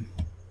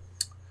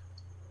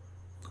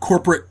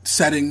corporate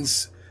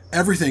settings,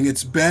 everything.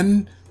 It's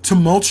been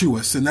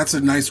tumultuous, and that's a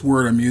nice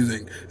word I'm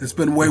using. It's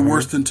been way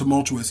worse than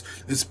tumultuous.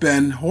 It's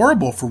been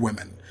horrible for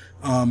women.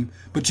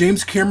 But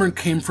James Cameron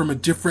came from a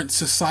different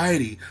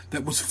society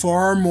that was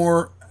far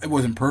more, it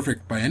wasn't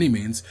perfect by any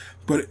means,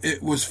 but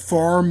it was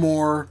far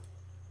more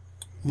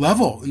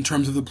level in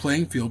terms of the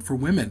playing field for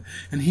women.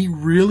 And he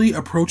really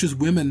approaches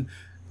women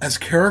as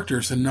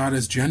characters and not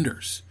as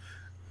genders.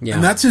 Yeah.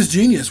 And that's his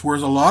genius,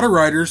 whereas a lot of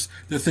writers,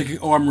 they're thinking,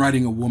 I'm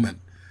writing a woman.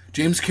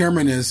 James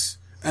Cameron is,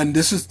 and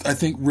this is, I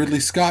think, Ridley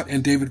Scott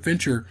and David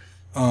Fincher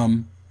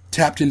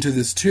tapped into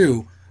this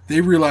too. They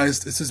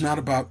realized this is not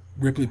about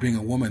Ripley being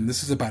a woman.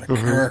 This is about a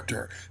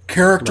character.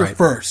 Character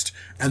first.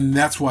 And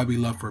that's why we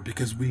love her,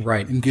 because we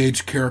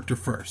engage character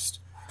first.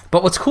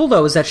 But what's cool,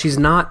 though, is that she's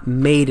not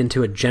made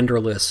into a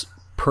genderless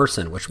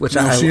person, which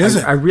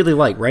I really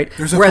like, right?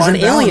 Whereas in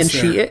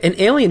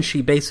Alien,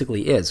 she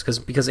basically is,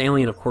 because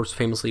Alien, of course,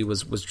 famously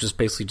was just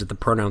basically the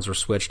pronouns were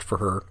switched for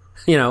her,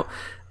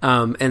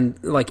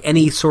 and like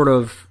any sort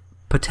of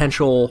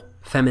potential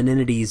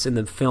femininities in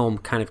the film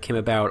kind of came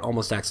about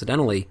almost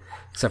accidentally,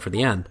 except for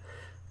the end.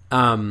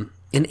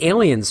 In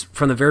Aliens,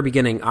 from the very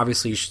beginning,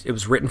 obviously it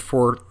was written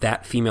for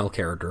that female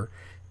character,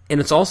 and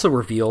it's also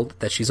revealed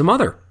that she's a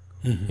mother.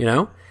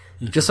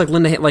 Just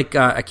like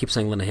I keep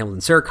saying Linda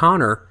Hamilton, Sarah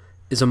Connor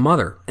is a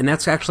mother, and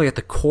that's actually at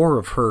the core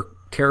of her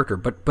character.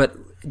 But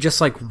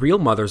just like real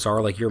mothers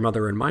are, like your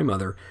mother and my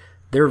mother,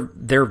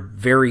 they're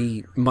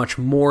very much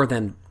more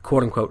than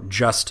quote unquote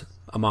just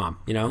a mom.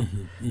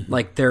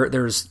 Like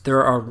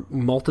there are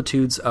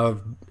multitudes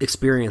of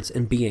experience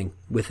and being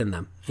within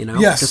them.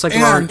 Yes, just like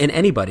there are in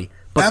anybody,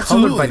 but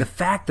absolutely. colored by the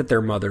fact that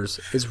they're mothers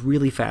is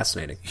really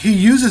fascinating. He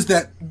uses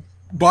that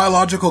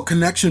biological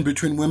connection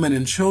between women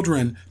and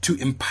children to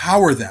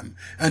empower them,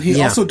 and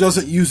he also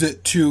doesn't use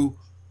it to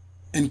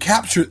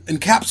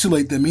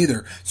encapsulate them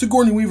either.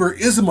 Sigourney Weaver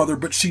is a mother,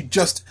 but she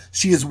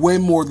is way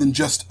more than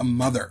just a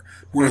mother.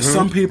 Whereas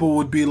some people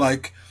would be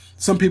like,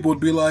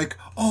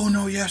 oh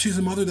no, yeah, she's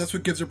a mother, that's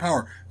what gives her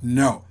power.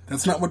 No,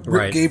 that's not what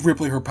gave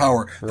Ripley her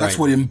power. That's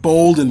what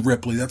emboldened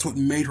Ripley. That's what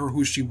made her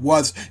who she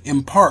was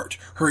in part.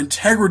 Her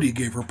integrity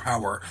gave her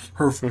power.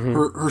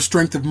 Her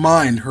strength of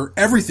mind, her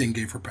everything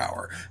gave her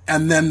power.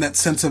 And then that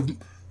sense of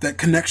that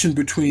connection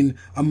between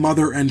a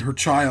mother and her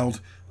child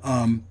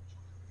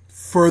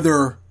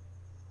further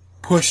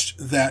pushed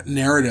that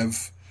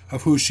narrative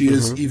of who she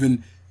is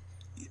even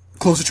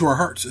closer to our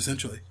hearts,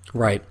 essentially.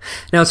 Right.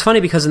 Now, it's funny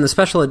because in the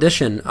special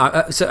edition,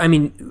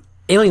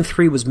 Alien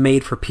 3 was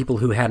made for people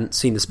who hadn't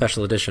seen the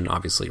special edition,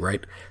 obviously,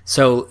 right?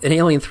 So in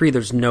Alien 3,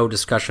 there's no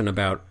discussion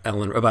about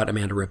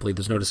Amanda Ripley.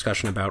 There's no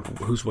discussion about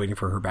who's waiting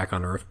for her back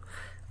on Earth.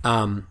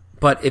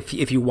 But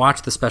if you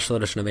watch the special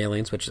edition of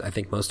Aliens, which I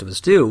think most of us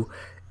do,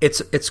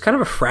 it's kind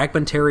of a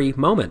fragmentary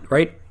moment,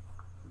 right?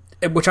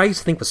 Which I used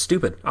to think was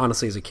stupid,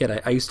 honestly, as a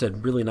kid. I used to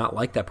really not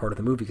like that part of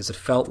the movie because it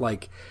felt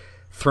like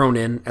thrown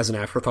in as an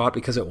afterthought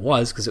because it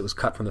was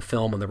cut from the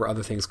film, and there were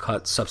other things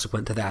cut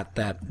subsequent to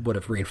that would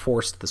have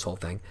reinforced this whole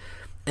thing.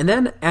 And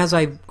then as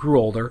I grew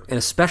older, and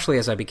especially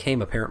as I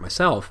became a parent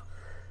myself,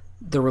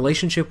 the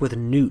relationship with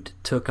Newt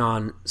took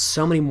on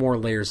so many more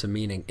layers of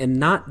meaning, and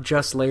not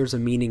just layers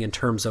of meaning in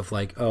terms of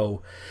like,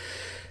 oh,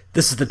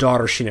 this is the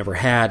daughter she never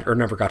had or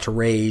never got to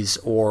raise,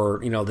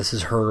 or, this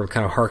is her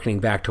kind of hearkening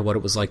back to what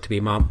it was like to be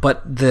a mom.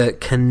 But the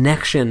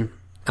connection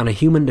on a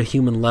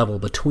human-to-human level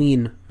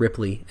between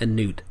Ripley and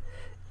Newt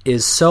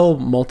is so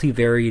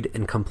multivaried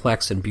and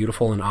complex and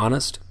beautiful and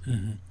honest,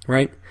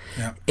 right?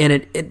 Yeah.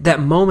 And that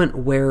moment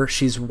where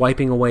she's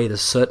wiping away the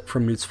soot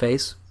from Newt's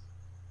face,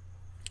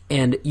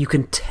 and you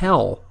can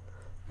tell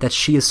that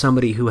she is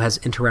somebody who has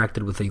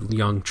interacted with a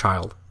young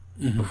child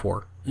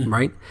before,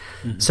 right?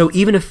 So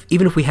even if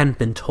we hadn't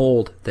been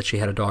told that she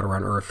had a daughter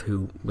on Earth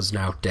who was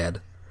now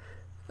dead,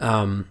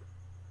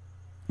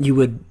 you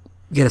would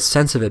get a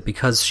sense of it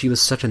because she was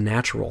such a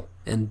natural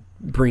and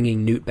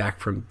bringing Newt back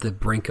from the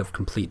brink of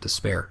complete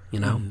despair,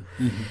 And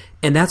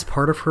that's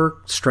part of her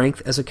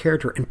strength as a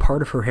character and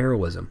part of her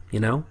heroism,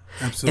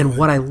 Absolutely. And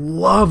what I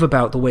love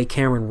about the way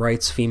Cameron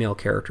writes female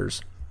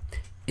characters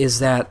is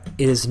that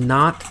they're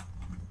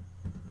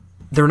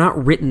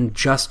not written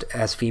just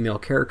as female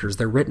characters.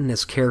 They're written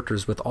as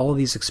characters with all of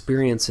these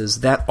experiences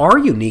that are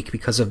unique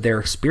because of their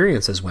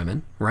experience as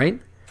women,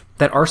 right?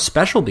 That are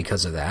special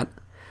because of that.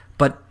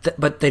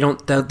 But they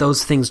don't.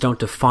 Those things don't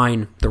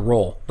define the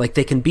role. Like,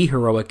 they can be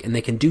heroic and they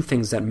can do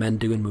things that men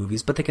do in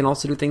movies, but they can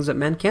also do things that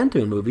men can't do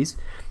in movies,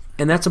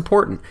 and that's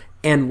important.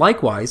 And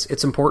likewise,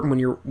 it's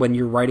important when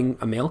you're writing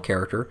a male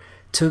character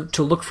to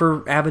look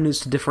for avenues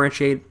to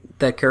differentiate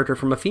that character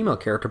from a female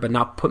character, but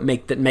not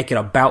make it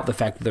about the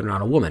fact that they're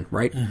not a woman,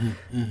 right?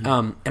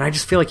 And I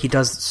just feel like he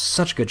does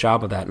such a good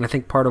job of that. And I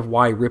think part of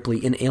why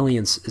Ripley in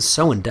Aliens is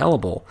so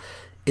indelible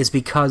is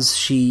because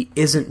she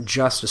isn't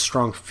just a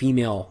strong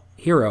female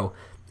hero.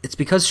 It's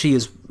because she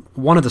is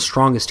one of the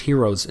strongest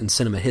heroes in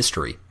cinema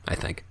history, I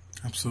think.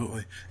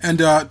 Absolutely. And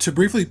to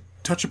briefly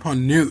touch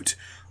upon Newt,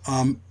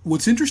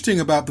 what's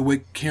interesting about the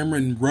way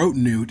Cameron wrote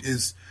Newt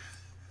is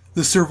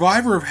the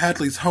survivor of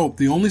Hadley's Hope,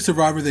 the only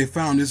survivor they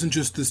found, isn't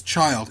just this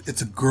child,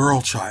 it's a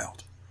girl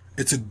child.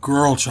 It's a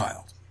girl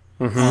child.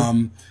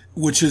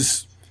 Which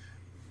is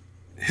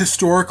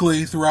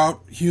historically,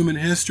 throughout human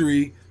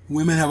history,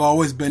 women have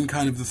always been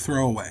kind of the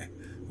throwaway,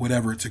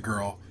 whatever, it's a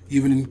girl.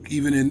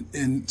 Even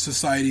in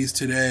societies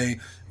today,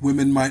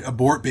 women might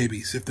abort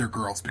babies if they're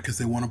girls because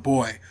they want a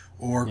boy,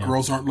 or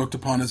girls aren't looked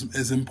upon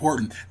as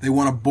important. They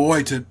want a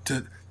boy to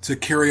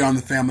carry on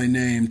the family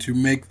name, to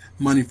make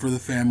money for the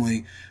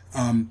family.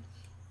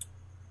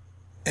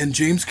 And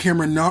James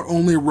Cameron not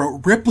only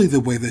wrote Ripley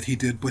the way that he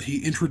did, but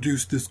he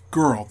introduced this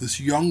girl, this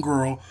young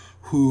girl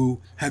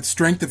who had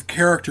strength of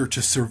character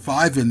to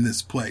survive in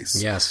this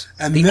place. Yes.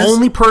 And the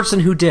only person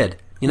who did,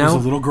 was a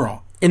little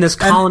girl. In this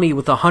colony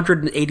with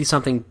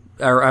 180-something,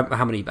 or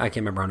how many, I can't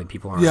remember how many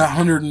people are. Yeah,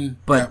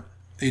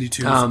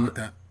 182, something like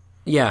that.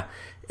 Yeah.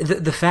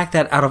 The fact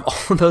that out of all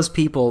of those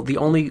people, the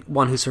only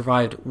one who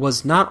survived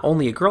was not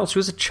only a girl, she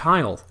was a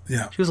child.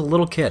 Yeah. She was a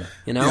little kid,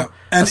 Yeah.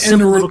 A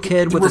simple little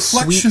kid with a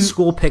sweet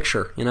school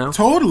picture,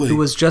 Totally. Who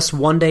was just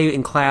one day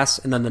in class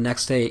and then the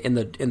next day in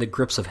the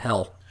grips of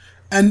hell.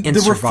 And the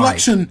survived.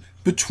 reflection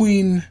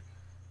between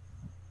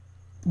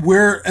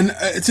and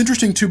it's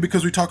interesting too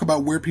because we talk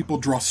about where people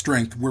draw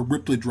strength, where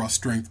Ripley draws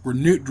strength, where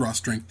Newt draws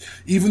strength.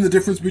 Even the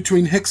difference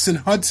between Hicks and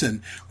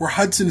Hudson, where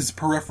Hudson is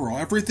peripheral.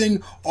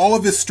 Everything, all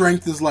of his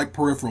strength is like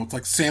peripheral. It's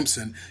like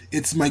Samson.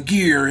 It's my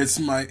gear. It's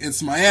my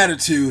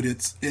attitude.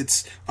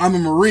 It's I'm a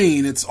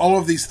Marine. It's all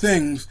of these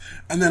things,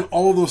 and then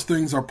all of those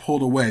things are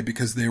pulled away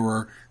because they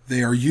are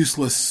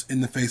useless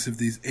in the face of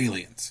these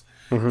aliens.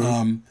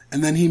 Mm-hmm.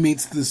 And then he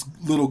meets this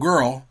little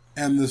girl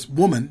and this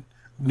woman,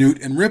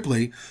 Newt and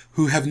Ripley,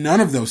 who have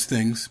none of those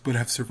things but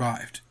have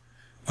survived.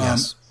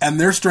 Yes. And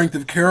their strength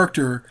of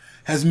character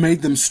has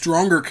made them a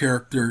stronger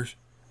character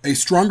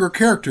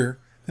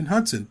than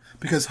Hudson,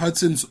 because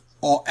Hudson's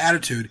all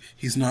attitude,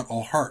 he's not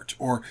all heart,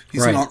 or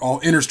he's not all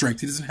inner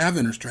strength. He doesn't have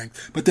inner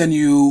strength. But then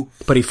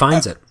But he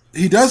finds it.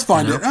 He does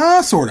find it.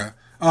 Sorta.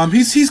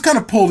 He's kind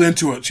of pulled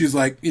into it. She's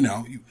like,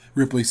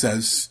 Ripley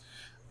says,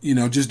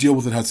 just deal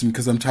with it, Hudson,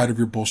 because I'm tired of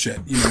your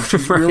bullshit.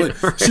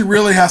 She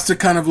really has to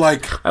kind of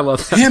like, I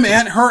love that. Him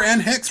and her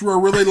and Hicks were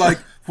really like,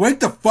 wake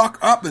the fuck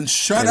up and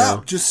shut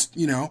up. Just,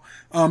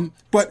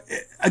 but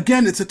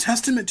again, it's a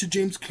testament to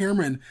James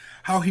Cameron,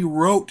 how he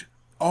wrote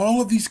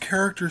all of these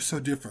characters so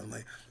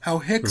differently. How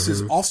Hicks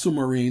is also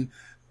Marine,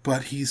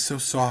 but he's so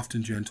soft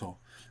and gentle.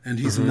 And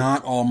he's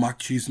not all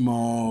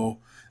machismo.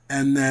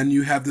 And then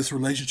you have this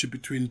relationship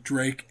between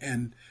Drake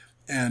and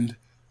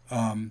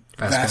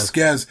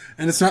Vasquez,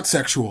 and it's not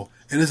sexual.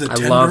 It is a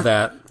tender, I love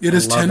that. It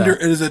is tender.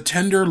 It is a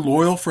tender,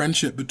 loyal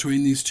friendship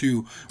between these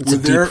two. It's a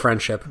deep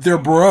friendship. They're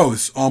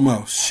bros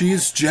almost.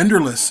 She's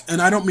genderless,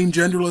 and I don't mean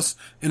genderless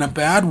in a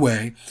bad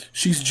way.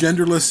 She's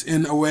genderless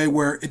in a way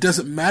where it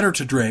doesn't matter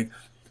to Drake.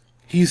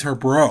 He's her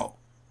bro,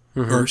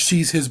 or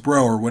she's his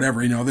bro, or whatever.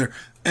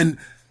 And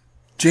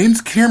James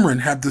Cameron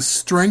had the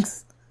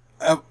strength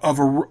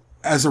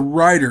as a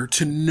writer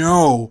to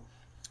know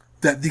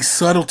that these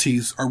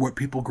subtleties are what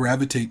people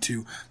gravitate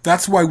to.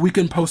 That's why we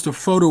can post a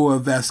photo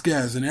of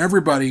Vasquez, and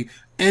everybody,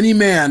 any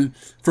man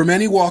from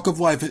any walk of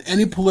life and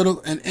any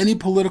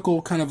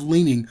political kind of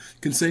leaning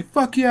can say,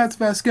 "Fuck yeah, it's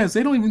Vasquez."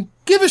 They don't even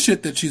give a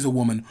shit that she's a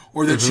woman,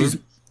 or that she's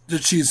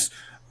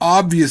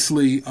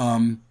obviously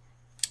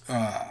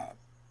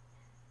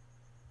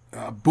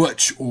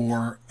butch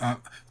or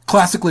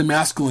classically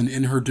masculine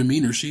in her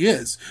demeanor. She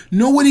is.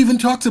 No one even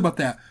talks about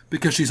that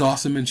because she's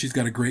awesome and she's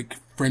got a great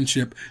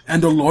friendship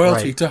and a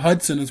loyalty to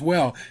Hudson as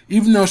well.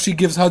 Even though she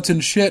gives Hudson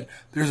shit,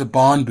 there's a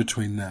bond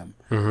between them.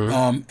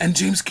 And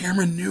James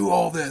Cameron knew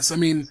all this. I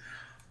mean,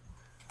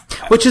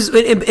 which is,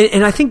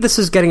 and I think this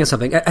is getting us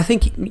something. I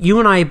think you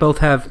and I both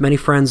have many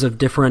friends of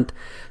different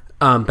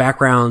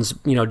backgrounds,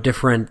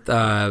 different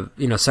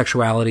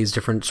sexualities,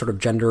 different sort of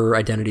gender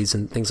identities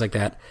and things like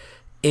that.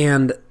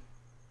 And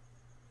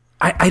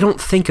I don't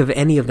think of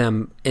any of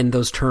them in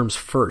those terms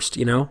first,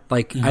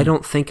 I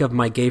don't think of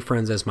my gay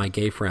friends as my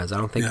gay friends. I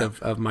don't think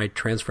of my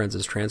trans friends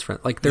as trans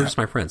friends. Like, they're just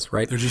my friends,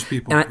 right? They're just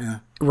people,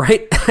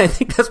 Right? I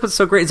think that's what's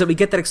so great is that we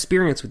get that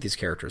experience with these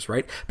characters,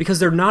 right? Because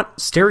they're not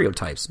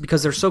stereotypes,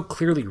 because they're so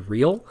clearly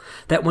real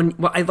that when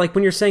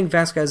you're saying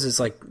Vasquez is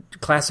like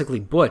classically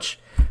butch,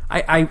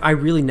 I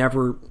really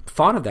never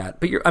thought of that.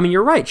 But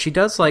you're right. She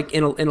does, like,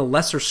 in a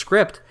lesser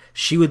script,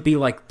 she would be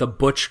like the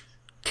butch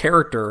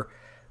character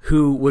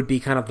who would be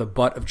kind of the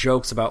butt of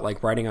jokes about,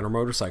 like, riding on a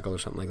motorcycle or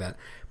something like that.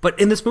 But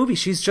in this movie,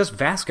 she's just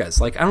Vasquez.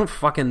 Like, I don't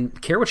fucking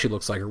care what she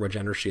looks like or what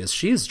gender she is.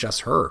 She's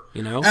just her,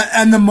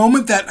 And the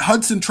moment that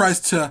Hudson tries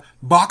to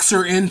box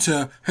her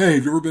into, "Hey,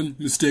 have you ever been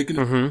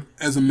mistaken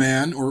as a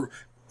man?" or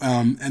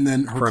and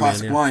then her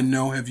classic line,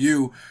 "No, have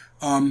you?"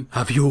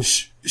 Have you?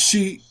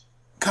 She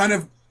kind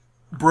of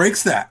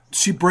breaks that.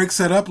 She breaks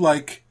that up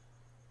like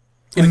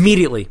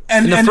immediately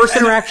in the first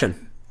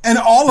interaction. And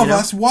all of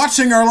us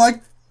watching are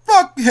like,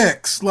 "Fuck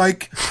Hicks.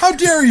 Like, how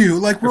dare you?"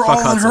 Like, we're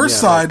all on her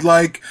side.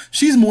 Right. Like,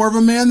 she's more of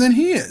a man than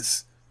he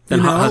is.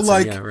 Hudson,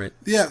 like, right.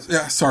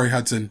 Yeah, sorry,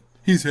 Hudson.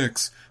 He's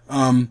Hicks.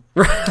 He's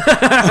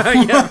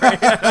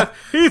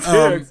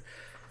Hicks.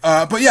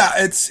 But yeah,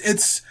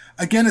 it's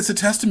again, it's a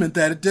testament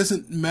that it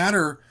doesn't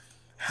matter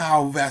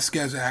how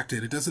Vasquez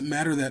acted. It doesn't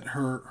matter that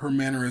her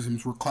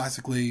mannerisms were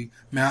classically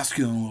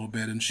masculine a little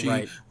bit, and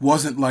she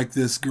wasn't like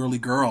this girly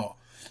girl.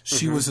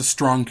 She was a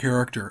strong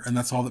character, and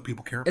that's all that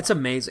people care about. It's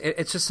amazing.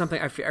 It's just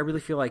something I really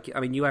feel like.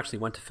 I mean, you actually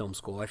went to film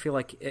school. I feel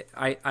like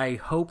I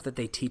hope that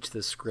they teach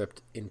this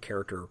script in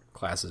character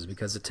classes,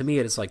 because to me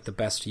it is like the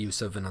best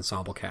use of an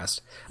ensemble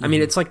cast. I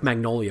mean, it's like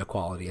Magnolia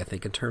quality, I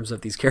think, in terms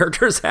of these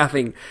characters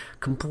having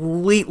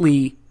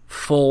completely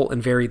full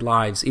and varied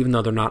lives, even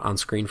though they're not on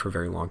screen for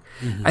very long.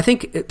 I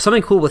think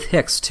something cool with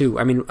Hicks, too.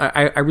 I mean,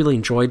 I really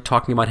enjoyed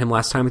talking about him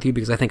last time with you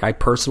because I think I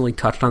personally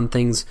touched on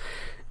things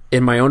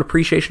in my own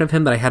appreciation of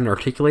him that I hadn't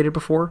articulated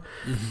before.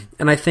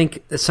 And I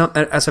think as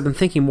I've been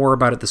thinking more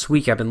about it this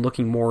week, I've been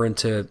looking more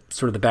into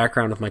sort of the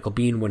background of Michael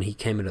Biehn when he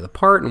came into the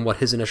part and what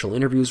his initial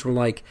interviews were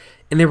like.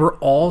 And they were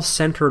all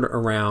centered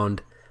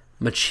around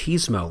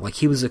machismo. Like,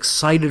 he was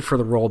excited for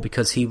the role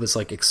because he was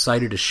like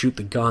excited to shoot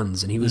the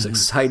guns, and he was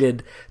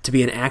excited to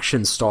be an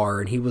action star,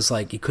 and he was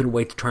like, he couldn't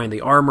wait to try on the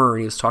armor,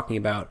 and he was talking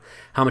about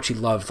how much he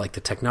loved like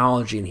the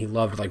technology, and he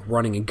loved like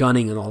running and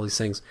gunning and all these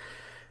things.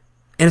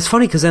 And it's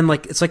funny because then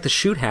like it's like the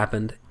shoot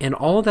happened and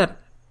all of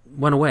that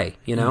went away,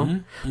 you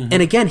know?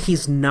 And again,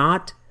 he's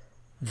not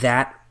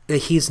the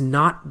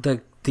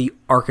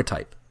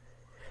archetype.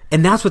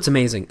 And that's what's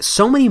amazing.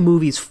 So many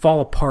movies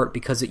fall apart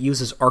because it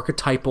uses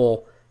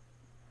archetypal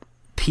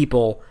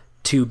people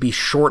to be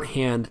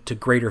shorthand to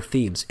greater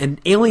themes. And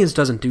Aliens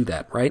doesn't do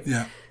that, right?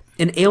 Yeah.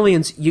 In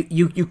Aliens,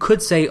 you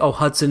could say, oh,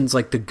 Hudson's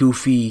like the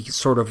goofy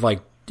sort of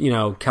like, you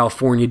know,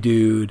 California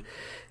dude,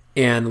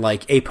 and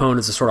like Apone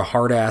is a sort of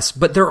hard ass.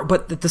 But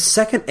the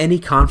second any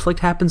conflict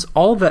happens,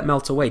 all of that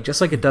melts away,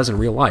 just like it does in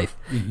real life.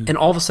 And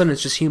all of a sudden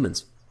it's just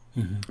humans.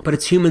 But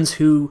it's humans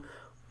who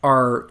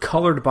are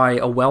colored by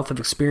a wealth of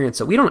experience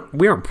that we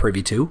aren't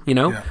privy to, you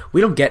know? Yeah.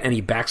 We don't get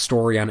any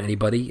backstory on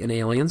anybody in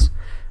Aliens.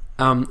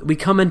 We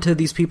come into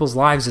these people's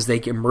lives as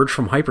they emerge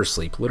from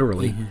hypersleep,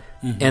 literally,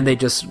 and they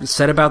just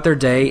set about their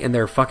day, and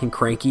they're fucking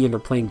cranky, and they're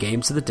playing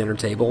games at the dinner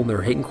table, and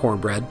they're hating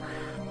cornbread,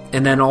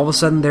 and then all of a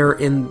sudden they're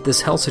in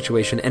this hell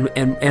situation,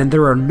 and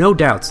there are no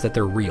doubts that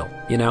they're real,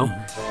 you know?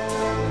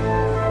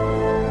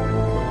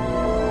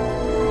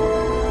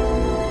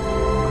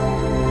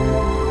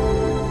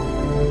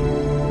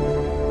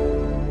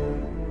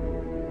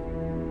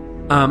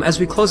 As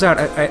we close out,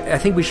 I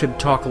think we should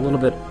talk a little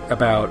bit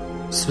about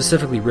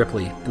specifically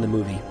Ripley in the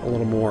movie a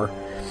little more,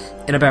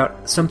 and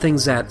about some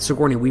things that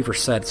Sigourney Weaver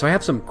said. So I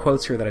have some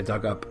quotes here that I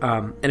dug up.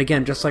 And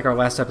again, just like our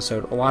last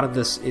episode, a lot of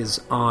this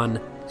is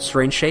on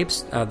Strange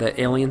Shapes, the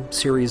Alien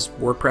series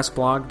WordPress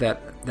blog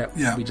that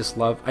we just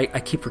love. I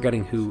keep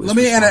forgetting who. Let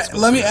me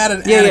add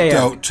an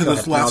anecdote to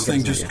this last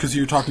thing, just because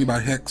you're talking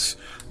about Hicks.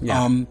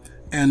 Yeah.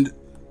 And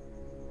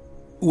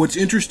what's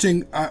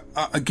interesting,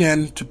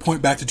 again, to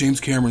point back to James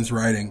Cameron's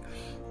writing.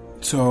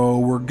 So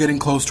we're getting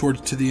close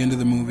to the end of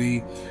the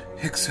movie.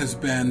 Hicks has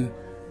been,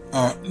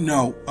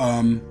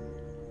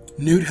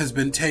 Newt has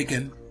been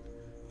taken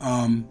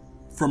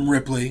from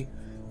Ripley.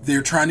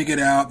 They're trying to get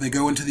out. They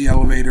go into the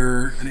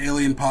elevator. An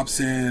alien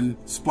pops in.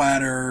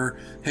 Splatter.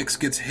 Hicks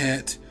gets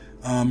hit.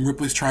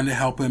 Ripley's trying to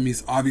help him.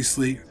 He's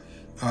obviously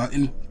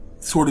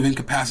sort of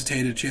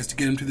incapacitated. She has to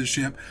get him to the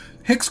ship.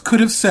 Hicks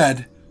could have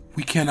said,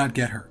 "We cannot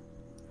get her.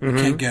 We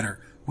can't get her.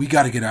 We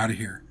got to get out of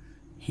here."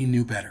 He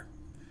knew better.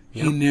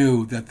 Yep. He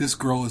knew that this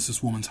girl is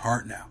this woman's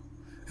heart now.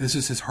 This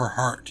is her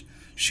heart.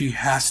 She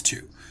has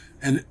to.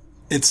 And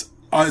it's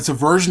a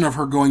version of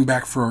her going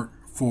back for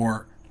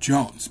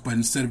Jones, but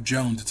instead of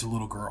Jones, it's a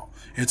little girl.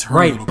 It's her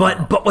little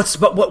girl.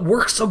 But what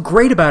works so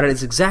great about it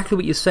is exactly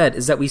what you said,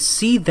 is that we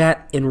see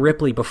that in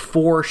Ripley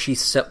before she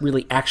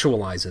really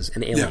actualizes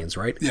in Aliens,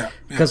 right? Yeah.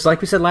 Because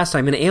like we said last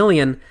time, in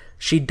Alien,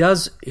 she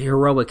does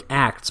heroic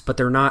acts, but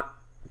they're not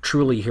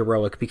truly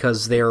heroic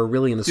because they are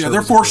really in the service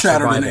they're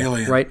foreshadowed of survival, in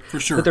Alien, right? For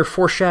sure. But they're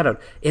foreshadowed.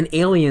 In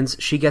Aliens,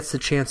 she gets the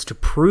chance to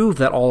prove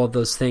that all of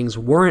those things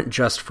weren't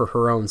just for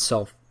her own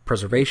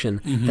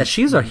self-preservation, that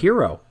she's a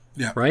hero,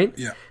 right?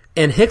 Yeah.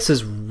 And Hicks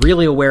is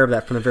really aware of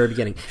that from the very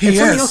beginning. Something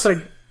else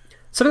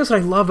that I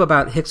love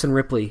about Hicks and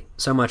Ripley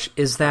so much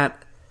is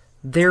that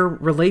their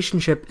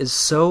relationship is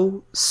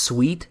so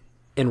sweet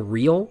and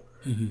real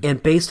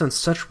and based on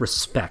such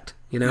respect.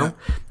 You know,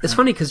 it's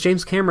funny because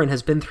James Cameron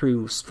has been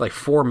through like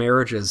 4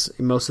 marriages.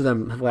 Most of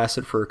them have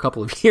lasted for a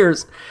couple of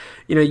years.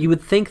 You know, you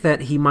would think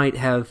that he might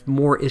have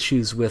more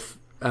issues with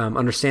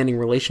understanding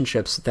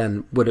relationships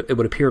than it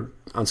would appear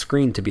on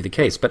screen to be the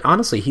case. But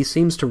honestly, he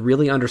seems to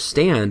really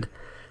understand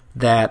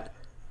that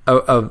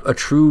a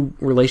true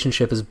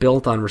relationship is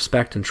built on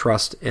respect and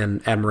trust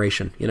and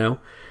admiration. You know,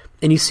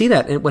 and you see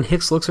that when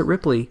Hicks looks at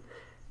Ripley,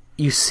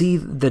 you see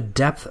the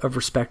depth of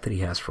respect that he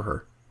has for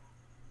her,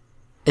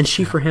 and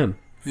she for him.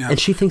 Yeah. And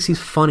she thinks he's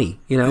funny,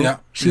 you know? Yeah.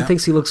 She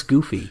thinks he looks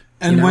goofy.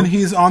 And when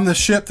he's on the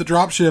ship, the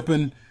drop ship,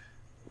 and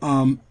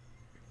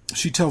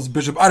she tells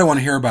Bishop, "I don't want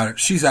to hear about it.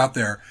 She's out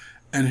there."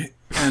 And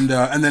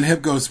then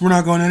Hip goes, "We're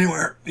not going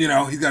anywhere." You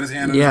know, he's got his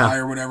hand in his eye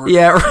or whatever.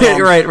 Yeah,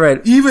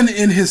 right. Even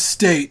in his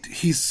state,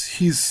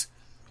 he's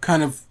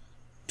kind of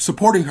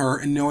supporting her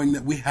and knowing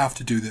that we have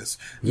to do this.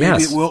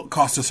 Maybe it will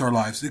cost us our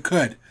lives. It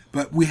could.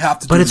 But we have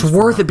to do this. But it's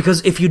worth it,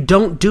 because if you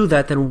don't do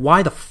that, then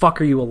why the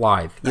fuck are you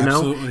alive? You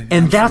know?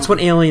 And that's what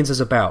Aliens is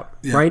about,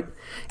 right?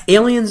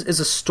 Aliens is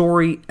a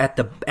story at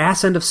the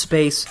ass end of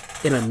space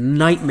in a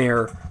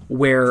nightmare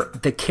where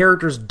the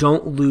characters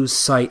don't lose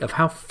sight of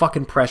how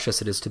fucking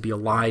precious it is to be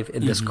alive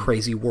in this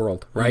crazy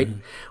world, right?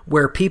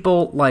 Where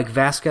people like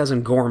Vasquez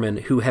and Gorman,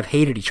 who have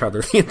hated each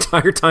other the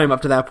entire time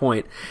up to that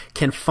point,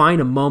 can find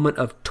a moment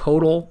of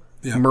total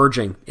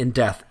merging in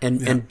death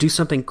and do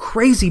something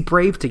crazy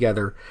brave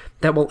together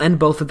that will end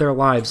both of their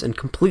lives and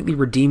completely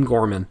redeem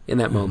Gorman in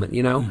that moment,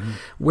 you know?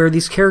 Where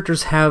these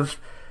characters have,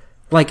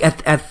 like,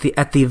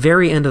 at the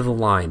very end of the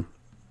line,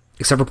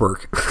 except for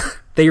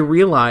Burke, they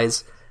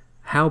realize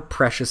how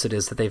precious it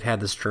is that they've had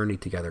this journey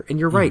together. And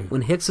you're right,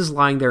 when Hicks is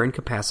lying there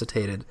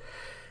incapacitated,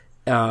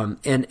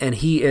 and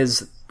he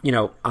is, you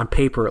know, on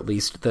paper at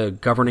least, the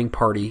governing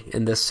party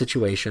in this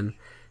situation,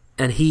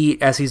 and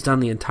he, as he's done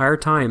the entire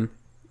time,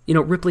 you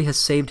know, Ripley has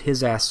saved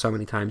his ass so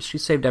many times.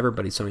 She's saved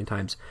everybody so many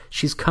times.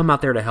 She's come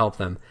out there to help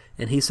them.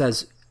 And he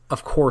says,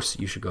 of course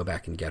you should go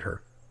back and get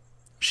her.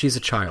 She's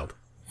a child.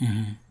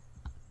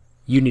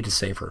 You need to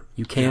save her.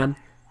 You can,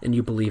 and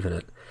you believe in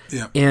it.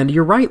 Yeah. And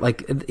you're right.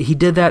 Like, he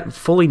did that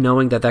fully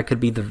knowing that that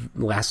could be the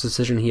last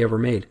decision he ever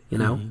made, you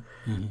know?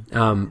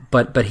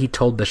 But he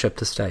told Bishop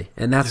to stay.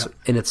 And that's,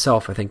 in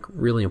itself, I think,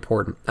 really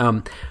important.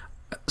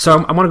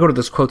 So I want to go to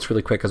those quotes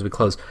really quick as we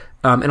close.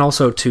 And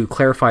also to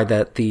clarify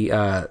that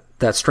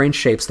that Strange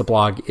Shapes, the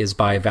blog, is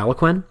by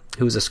Valiquin,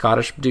 who is a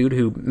Scottish dude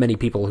who many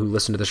people who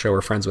listen to the show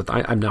are friends with.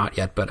 I'm not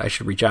yet, but I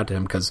should reach out to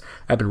him because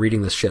I've been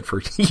reading this shit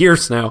for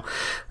years now.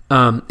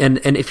 And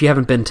if you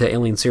haven't been to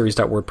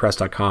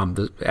alienseries.wordpress.com,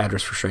 the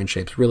address for Strange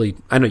Shapes, really,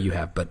 I know you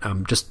have, but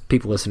just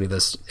people listening to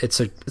this, it's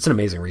an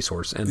amazing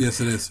resource. And yes,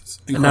 it is.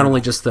 And not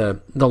only just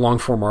the long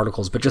form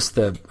articles, but just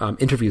the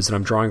interviews that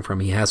I'm drawing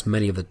from. He has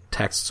many of the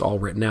texts all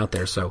written out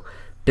there. So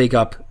big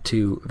up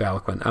to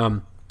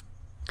Valiquin.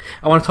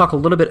 I want to talk a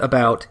little bit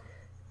about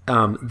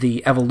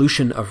the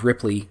evolution of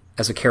Ripley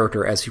as a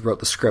character as he wrote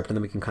the script, and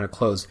then we can kind of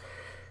close.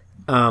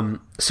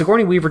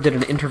 Sigourney Weaver did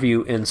an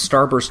interview in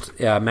Starburst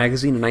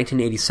magazine in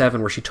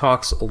 1987 where she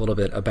talks a little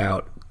bit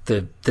about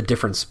the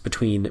difference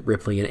between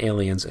Ripley and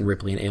Aliens and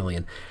Ripley and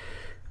Alien.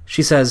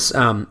 She says,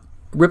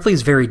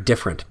 Ripley's very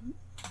different.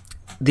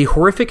 The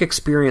horrific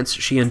experience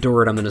she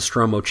endured on the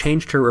Nostromo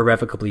changed her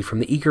irrevocably from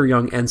the eager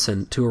young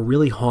ensign to a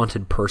really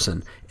haunted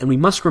person, and we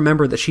must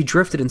remember that she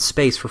drifted in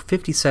space for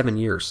 57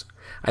 years.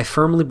 I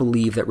firmly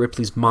believe that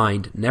Ripley's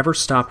mind never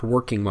stopped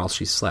working while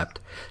she slept.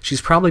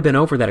 She's probably been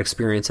over that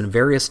experience in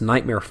various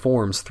nightmare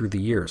forms through the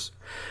years.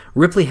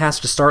 Ripley has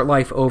to start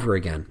life over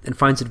again, and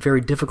finds it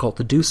very difficult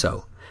to do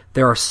so.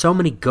 There are so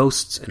many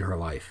ghosts in her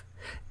life.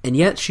 And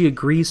yet she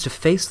agrees to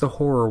face the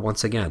horror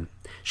once again.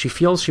 She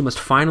feels she must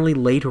finally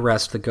lay to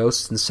rest the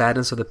ghosts and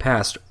sadness of the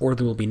past, or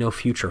there will be no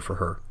future for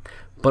her.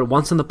 But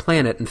once on the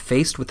planet and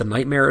faced with the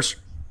nightmarish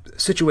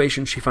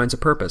situation, she finds a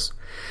purpose.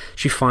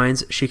 She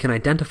finds she can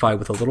identify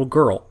with a little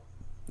girl,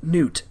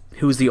 Newt,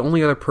 who is the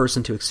only other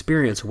person to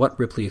experience what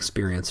Ripley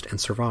experienced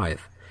and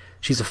survive.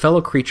 She's a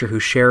fellow creature who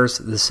shares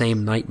the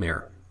same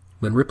nightmare.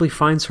 When Ripley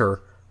finds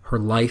her, her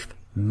life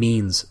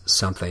means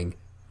something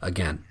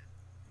again.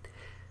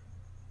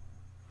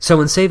 So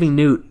in saving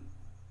Newt,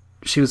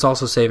 she was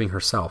also saving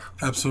herself.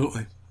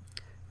 Absolutely.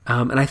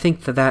 And I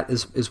think that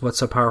is what's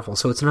so powerful.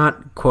 So it's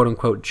not,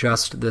 quote-unquote,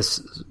 just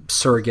this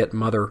surrogate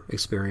mother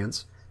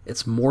experience.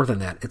 It's more than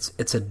that.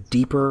 It's a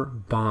deeper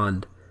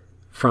bond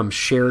from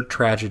shared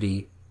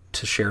tragedy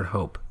to shared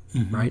hope,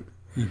 right?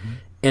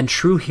 And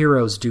true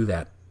heroes do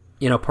that.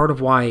 You know, part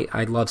of why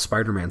I love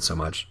Spider-Man so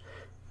much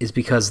is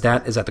because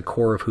that is at the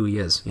core of who he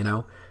is, you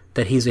know?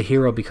 That he's a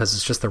hero because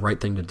it's just the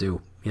right thing to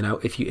do. You know,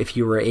 if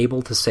you were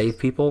able to save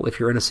people, if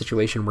you're in a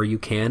situation where you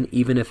can,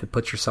 even if it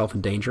puts yourself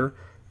in danger,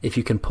 if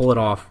you can pull it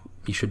off,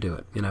 you should do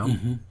it, you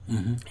know?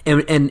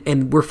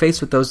 And we're faced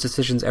with those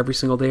decisions every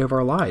single day of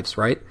our lives,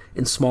 right?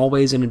 In small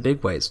ways and in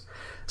big ways.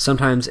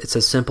 Sometimes it's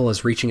as simple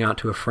as reaching out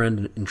to a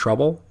friend in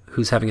trouble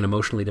who's having an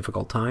emotionally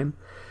difficult time.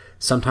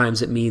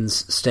 Sometimes it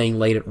means staying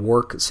late at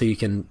work so you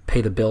can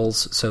pay the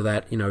bills so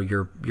that, you know,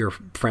 your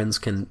friends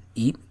can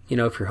eat, you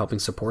know, if you're helping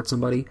support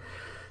somebody.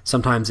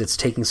 Sometimes it's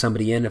taking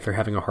somebody in if they're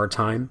having a hard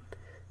time.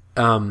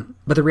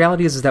 But the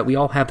reality is that we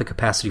all have the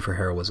capacity for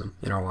heroism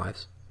in our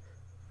lives.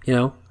 You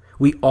know,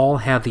 we all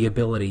have the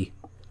ability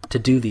to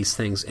do these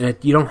things. And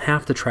you don't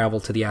have to travel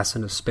to the ass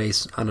end of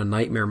space on a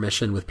nightmare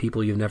mission with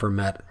people you've never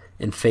met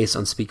and face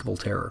unspeakable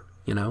terror,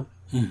 you know?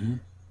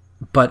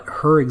 But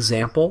her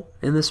example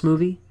in this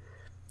movie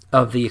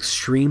of the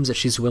extremes that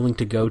she's willing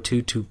to go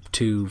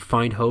to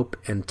find hope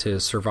and to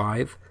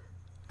survive,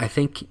 I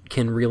think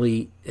can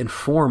really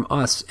inform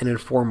us and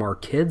inform our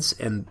kids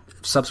and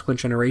subsequent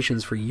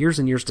generations for years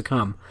and years to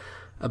come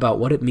about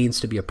what it means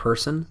to be a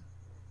person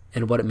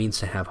and what it means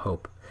to have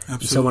hope.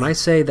 Absolutely. So when I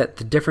say that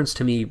the difference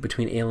to me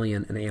between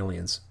Alien and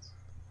Aliens,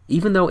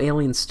 even though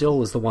Aliens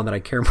still is the one that I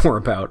care more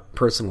about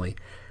personally,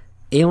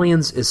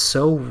 Aliens is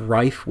so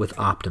rife with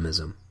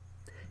optimism.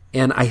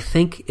 And I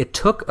think it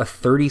took a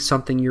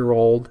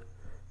 30-something-year-old,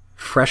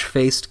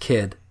 fresh-faced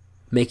kid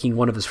making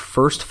one of his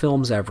first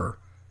films ever,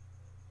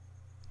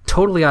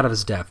 totally out of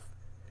his depth,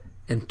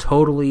 and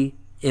totally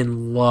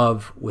in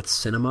love with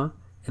cinema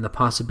and the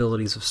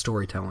possibilities of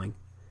storytelling,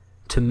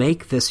 to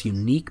make this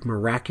unique,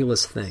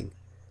 miraculous thing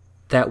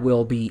that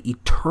will be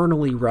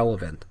eternally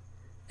relevant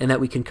and that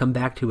we can come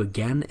back to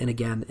again and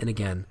again and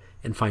again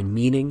and find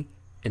meaning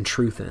and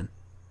truth in.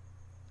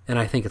 And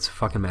I think it's a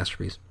fucking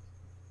masterpiece.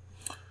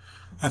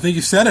 I think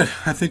you said it.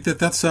 I think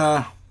that's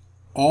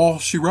all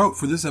she wrote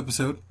for this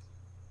episode.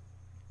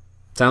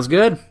 Sounds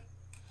good.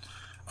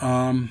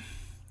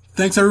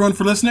 Thanks, everyone,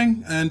 for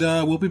listening, and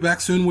we'll be back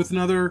soon with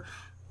another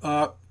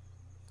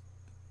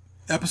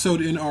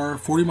episode in our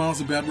 40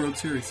 Miles of Bad Road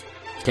series.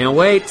 Can't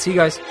wait. See you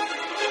guys.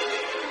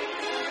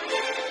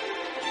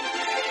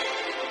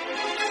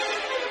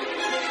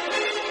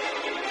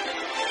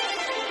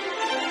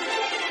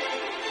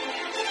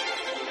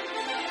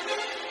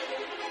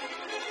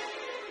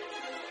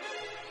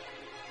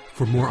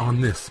 For more on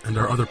this and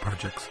our other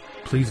projects,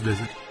 please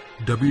visit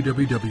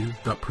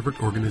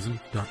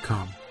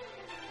www.perfectorganism.com.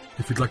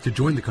 If you'd like to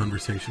join the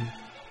conversation,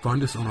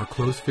 find us on our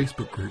closed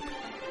Facebook group,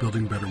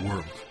 Building Better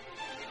Worlds.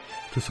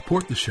 To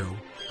support the show,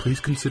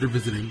 please consider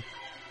visiting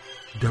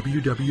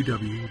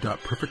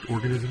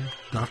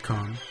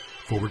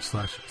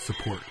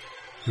www.perfectorganism.com/support.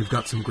 We've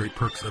got some great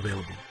perks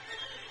available.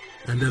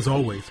 And as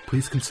always,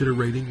 please consider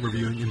rating,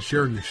 reviewing, and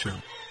sharing the show.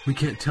 We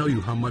can't tell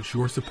you how much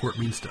your support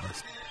means to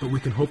us, but we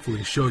can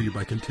hopefully show you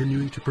by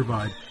continuing to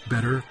provide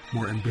better,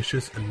 more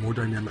ambitious, and more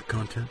dynamic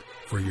content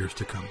for years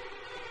to come.